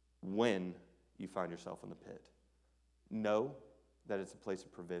 When you find yourself in the pit, know that it's a place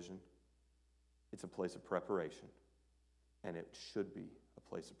of provision, it's a place of preparation, and it should be a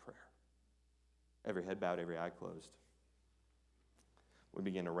place of prayer. Every head bowed, every eye closed. We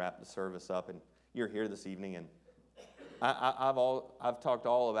begin to wrap the service up, and you're here this evening, and I've talked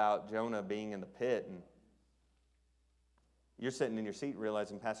all about Jonah being in the pit, and you're sitting in your seat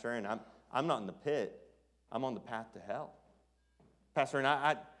realizing, Pastor Arron, I'm not in the pit. I'm on the path to hell. Pastor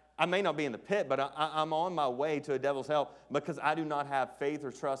Arron, I may not be in the pit, but I'm on my way to a devil's hell because I do not have faith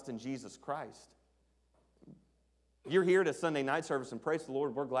or trust in Jesus Christ. You're here to Sunday night service, and praise the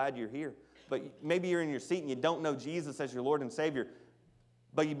Lord, we're glad you're here. But maybe you're in your seat and you don't know Jesus as your Lord and Savior,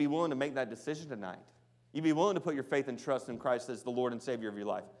 but you'd be willing to make that decision tonight. You'd be willing to put your faith and trust in Christ as the Lord and Savior of your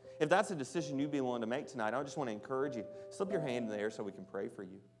life. If that's a decision you'd be willing to make tonight, I just want to encourage you. Slip your hand in the air so we can pray for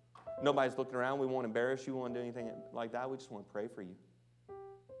you. Nobody's looking around. We won't embarrass you. We won't do anything like that. We just want to pray for you.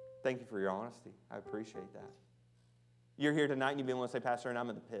 Thank you for your honesty. I appreciate that. You're here tonight and you'd be willing to say, Pastor, and I'm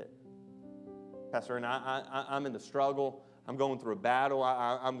in the pit. Pastor, and I'm in the struggle. I'm going through a battle.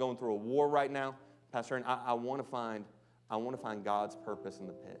 I'm going through a war right now. Pastor, and I want to find God's purpose in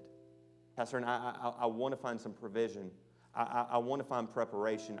the pit. Pastor, and I want to find some provision. I want to find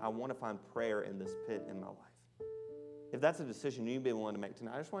preparation. I want to find prayer in this pit in my life. If that's a decision you'd be willing to make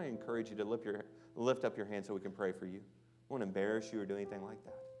tonight, I just want to encourage you to lift up your hand so we can pray for you. I won't embarrass you or do anything like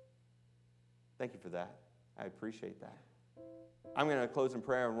that. Thank you for that. I appreciate that. I'm going to close in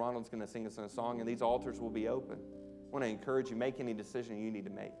prayer, and Ronald's going to sing us a song, and these altars will be open. I want to encourage you, make any decision you need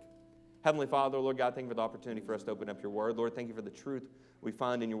to make. Heavenly Father, Lord God, thank you for the opportunity for us to open up your word. Lord, thank you for the truth we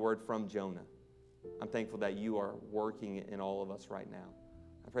find in your word from Jonah. I'm thankful that you are working in all of us right now.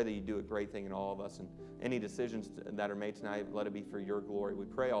 I pray that you do a great thing in all of us. And any decisions that are made tonight, let it be for your glory. We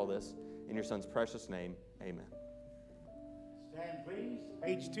pray all this in your Son's precious name. Amen. Stand, please.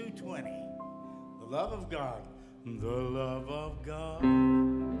 Page 220. The love of God. The love of God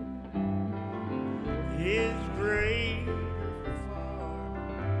is greater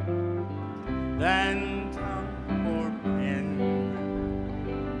far than tongue or pen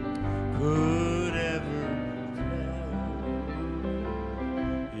could ever tell.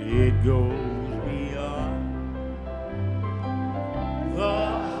 It goes beyond the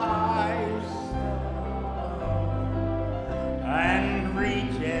highest star and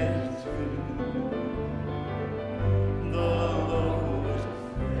reaches to the lowest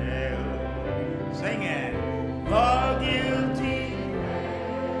hell. Sing it. The guilty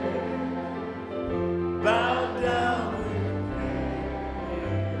bow down with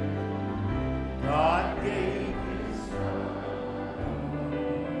prayer. God gave His Son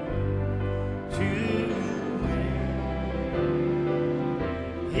to win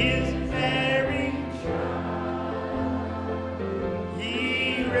His very child.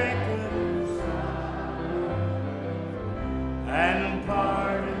 He reconciled and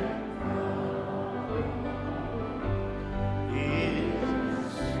pardoned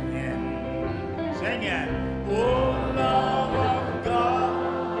his sin. Sing it. Oh, love of God,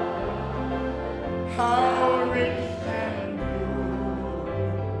 how rich and pure,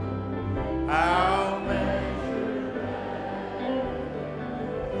 how measured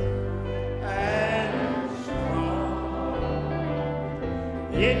and strong,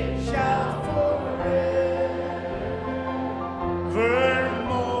 it shall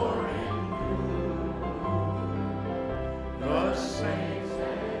forevermore endure. The saints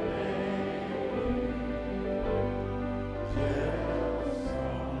and angels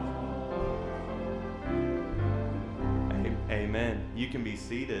song. Amen. You can be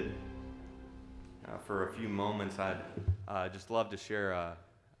seated for a few moments. I'd just love to share a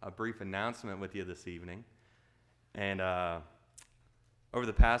brief announcement with you this evening. And over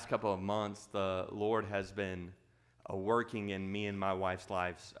the past couple of months, the Lord has been working in me and my wife's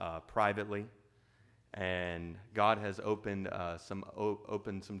lives privately, and God has opened some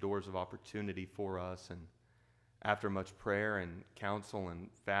doors of opportunity for us. And after much prayer and counsel and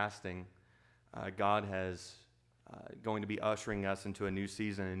fasting, God has going to be ushering us into a new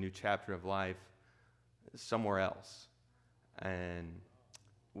season, a new chapter of life somewhere else. And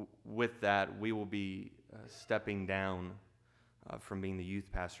with that, we will be stepping down from being the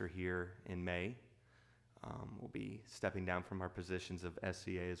youth pastor here in May. We'll be stepping down from our positions of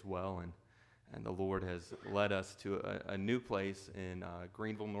SCA as well, and the Lord has led us to a new place in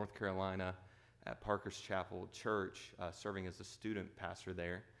Greenville, North Carolina, at Parker's Chapel Church, serving as a student pastor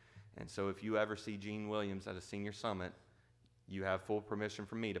there. And so if you ever see Gene Williams at a senior summit, you have full permission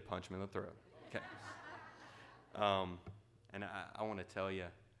from me to punch him in the throat. Okay. And I want to tell you,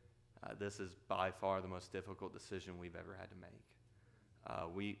 this is by far the most difficult decision we've ever had to make.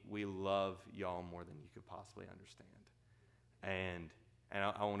 We love y'all more than you could possibly understand. And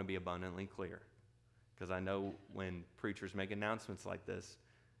I want to be abundantly clear, because I know when preachers make announcements like this,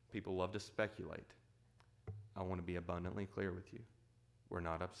 people love to speculate. I want to be abundantly clear with you. We're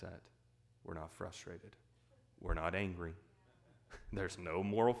not upset. We're not frustrated. We're not angry. There's no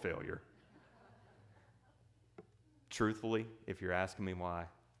moral failure. Truthfully, if you're asking me why,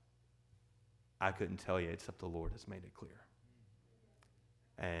 I couldn't tell you except the Lord has made it clear.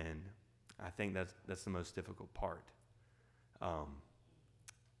 And I think that's the most difficult part.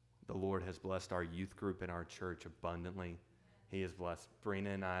 The Lord has blessed our youth group in our church abundantly. He has blessed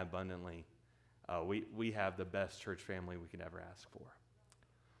Brina and I abundantly. We have the best church family we could ever ask for.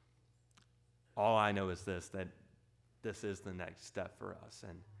 All I know is this, that this is the next step for us,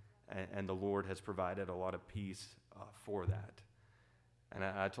 and the Lord has provided a lot of peace for that. And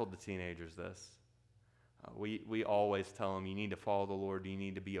I told the teenagers this. We always tell them, you need to follow the Lord, you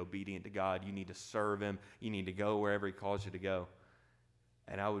need to be obedient to God, you need to serve Him, you need to go wherever He calls you to go.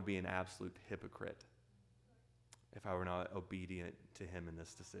 And I would be an absolute hypocrite if I were not obedient to Him in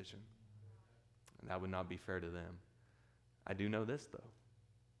this decision. And that would not be fair to them. I do know this, though.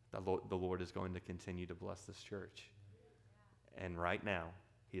 The Lord is going to continue to bless this church. And right now,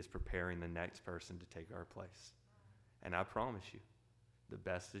 He is preparing the next person to take our place. And I promise you, the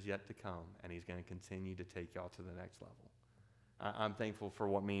best is yet to come, and He's going to continue to take y'all to the next level. I'm thankful for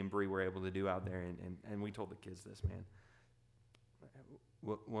what me and Bree were able to do out there, and we told the kids this, man.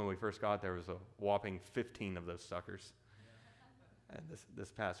 When we first got there, was a whopping 15 of those suckers. And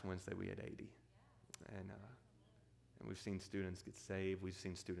this past Wednesday, we had 80. And we've seen students get saved. We've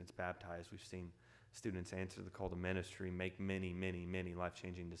seen students baptized. We've seen students answer the call to ministry, make many, many, many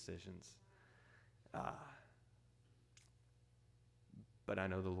life-changing decisions. But I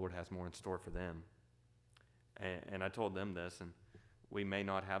know the Lord has more in store for them. And I told them this, and we may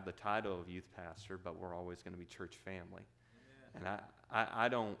not have the title of youth pastor, but we're always going to be church family. Yeah.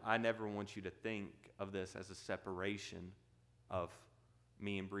 And I never want you to think of this as a separation of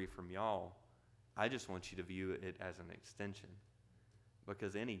me and Bree from y'all. I just want you to view it as an extension.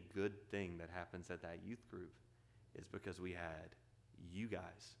 Because any good thing that happens at that youth group is because we had you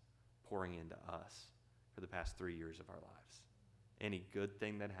guys pouring into us for the past 3 years of our lives. Any good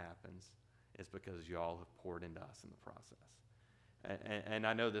thing that happens is because y'all have poured into us in the process. And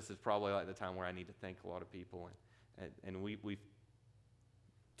I know this is probably like the time where I need to thank a lot of people, and we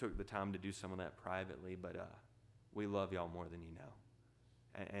took the time to do some of that privately, but we love y'all more than you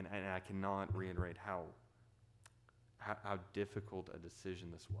know. And I cannot reiterate how difficult a decision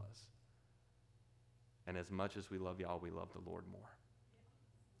this was. And as much as we love y'all, we love the Lord more.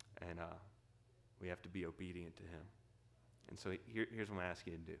 And we have to be obedient to him. And so here's what I'm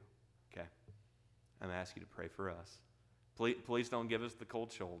asking you to do, okay? I'm asking you to pray for us. Please don't give us the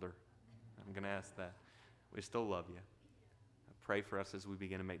cold shoulder. I'm going to ask that. We still love you. Pray for us as we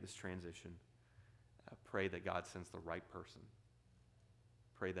begin to make this transition. Pray that God sends the right person.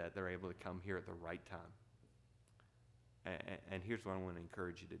 Pray that they're able to come here at the right time. And here's what I want to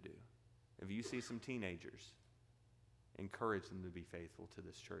encourage you to do. If you see some teenagers, encourage them to be faithful to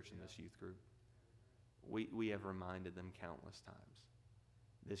this church and this youth group. We have reminded them countless times.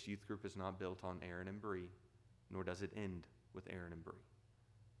 This youth group is not built on Arron and Bree, nor does it end with Arron and Bree.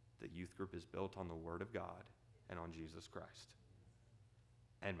 The youth group is built on the Word of God and on Jesus Christ.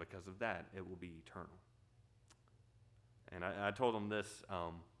 And because of that, it will be eternal. And I told them this,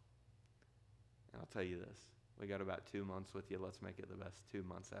 and I'll tell you this. We got about 2 months with you. Let's make it the best 2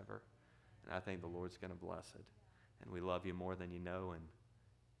 months ever. And I think the Lord's going to bless it. And we love you more than you know.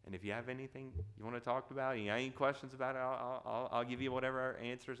 And if you have anything you want to talk about, you got any questions about it, I'll give you whatever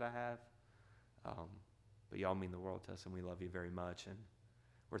answers I have. But y'all mean the world to us, and we love you very much. And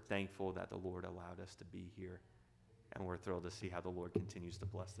we're thankful that the Lord allowed us to be here. And we're thrilled to see how the Lord continues to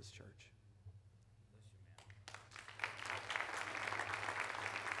bless this church.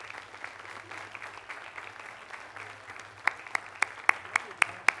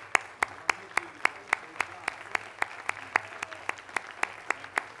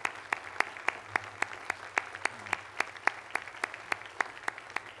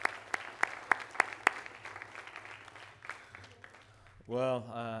 Well,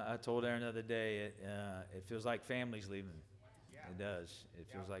 I told Arron the other day, it feels like family's leaving. It does. It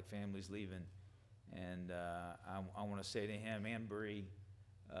feels like family's leaving. And I want to say to him and Bree,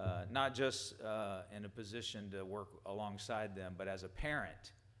 not just in a position to work alongside them, but as a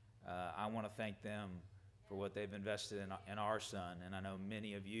parent, I want to thank them for what they've invested in our son. And I know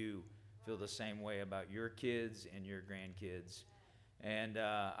many of you feel the same way about your kids and your grandkids. And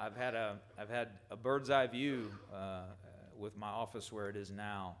I've had a bird's eye view with my office where it is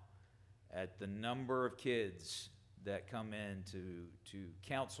now at the number of kids that come in to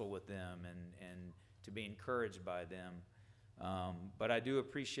counsel with them and to be encouraged by them. But I do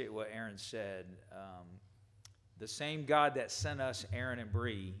appreciate what Arron said. The same God that sent us, Arron and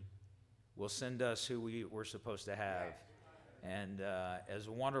Bree, will send us who we're supposed to have. And as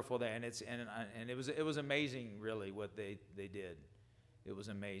wonderful that, and it was amazing, really, what they did. It was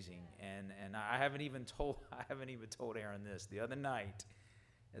amazing, and I haven't even told Arron this. The other night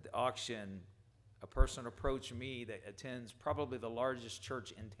at the auction, a person approached me that attends probably the largest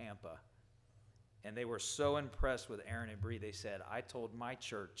church in Tampa, and they were so impressed with Arron and Bree. They said, "I told my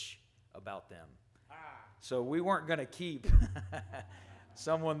church about them." So we weren't going to keep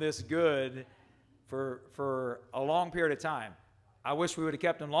someone this good for a long period of time. I wish we would have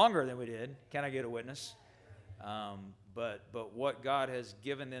kept them longer than we did. Can I get a witness? But what God has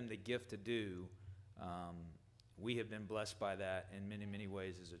given them the gift to do, we have been blessed by that in many, many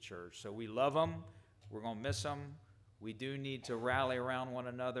ways as a church. So we love them. We're going to miss them. We do need to rally around one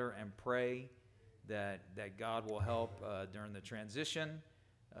another and pray that God will help during the transition,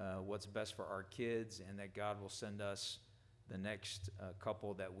 what's best for our kids, and that God will send us the next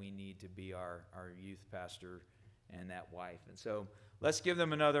couple that we need to be our youth pastor and that wife. And so let's give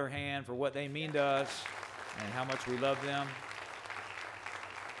them another hand for what they mean to us and how much we love them.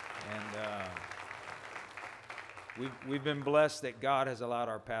 And we've been blessed that God has allowed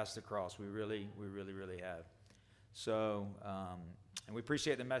our paths to cross. We really have. So, and we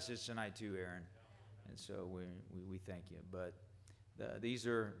appreciate the message tonight too, Arron. And so we thank you. But these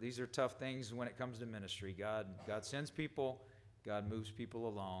are tough things when it comes to ministry. God sends people. God moves people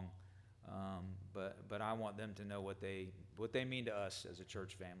along. But I want them to know what they mean to us as a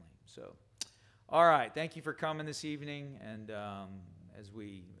church family. So, all right, thank you for coming this evening. And as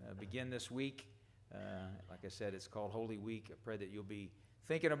we begin this week, like I said, it's called Holy Week. I pray that you'll be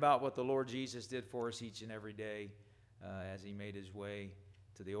thinking about what the Lord Jesus did for us each and every day as he made his way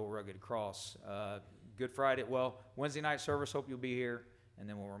to the old rugged cross. Good Friday, Wednesday night service, hope you'll be here. And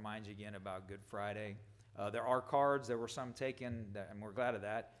then we'll remind you again about Good Friday. There are cards. There were some taken, and we're glad of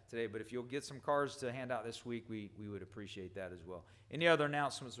that today. But if you'll get some cards to hand out this week, we would appreciate that as well. Any other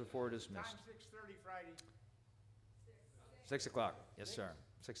announcements before we're dismissed? Time 6:30 Friday. 6 o'clock. Yes, sir.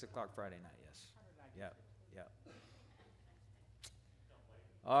 6 o'clock Friday night, yes. Yep, yep.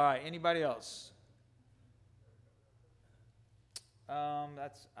 All right, anybody else?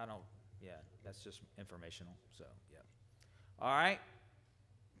 That's just informational, so, yeah. All right.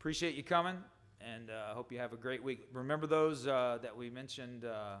 Appreciate you coming, and I hope you have a great week. Remember those that we mentioned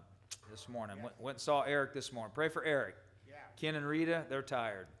this morning. Yeah. Went and saw Eric this morning. Pray for Eric. Yeah. Ken and Rita, they're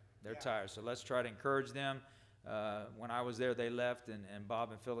tired. They're Yeah. tired, so let's try to encourage them. When I was there, they left, and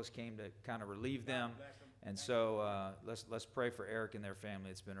Bob and Phyllis came to kind of relieve them. Bless them. And so let's pray for Eric and their family.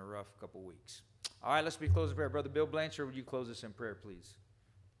 It's been a rough couple weeks. All right, let's be closing prayer. Brother Bill Blanchard, would you close us in prayer, please?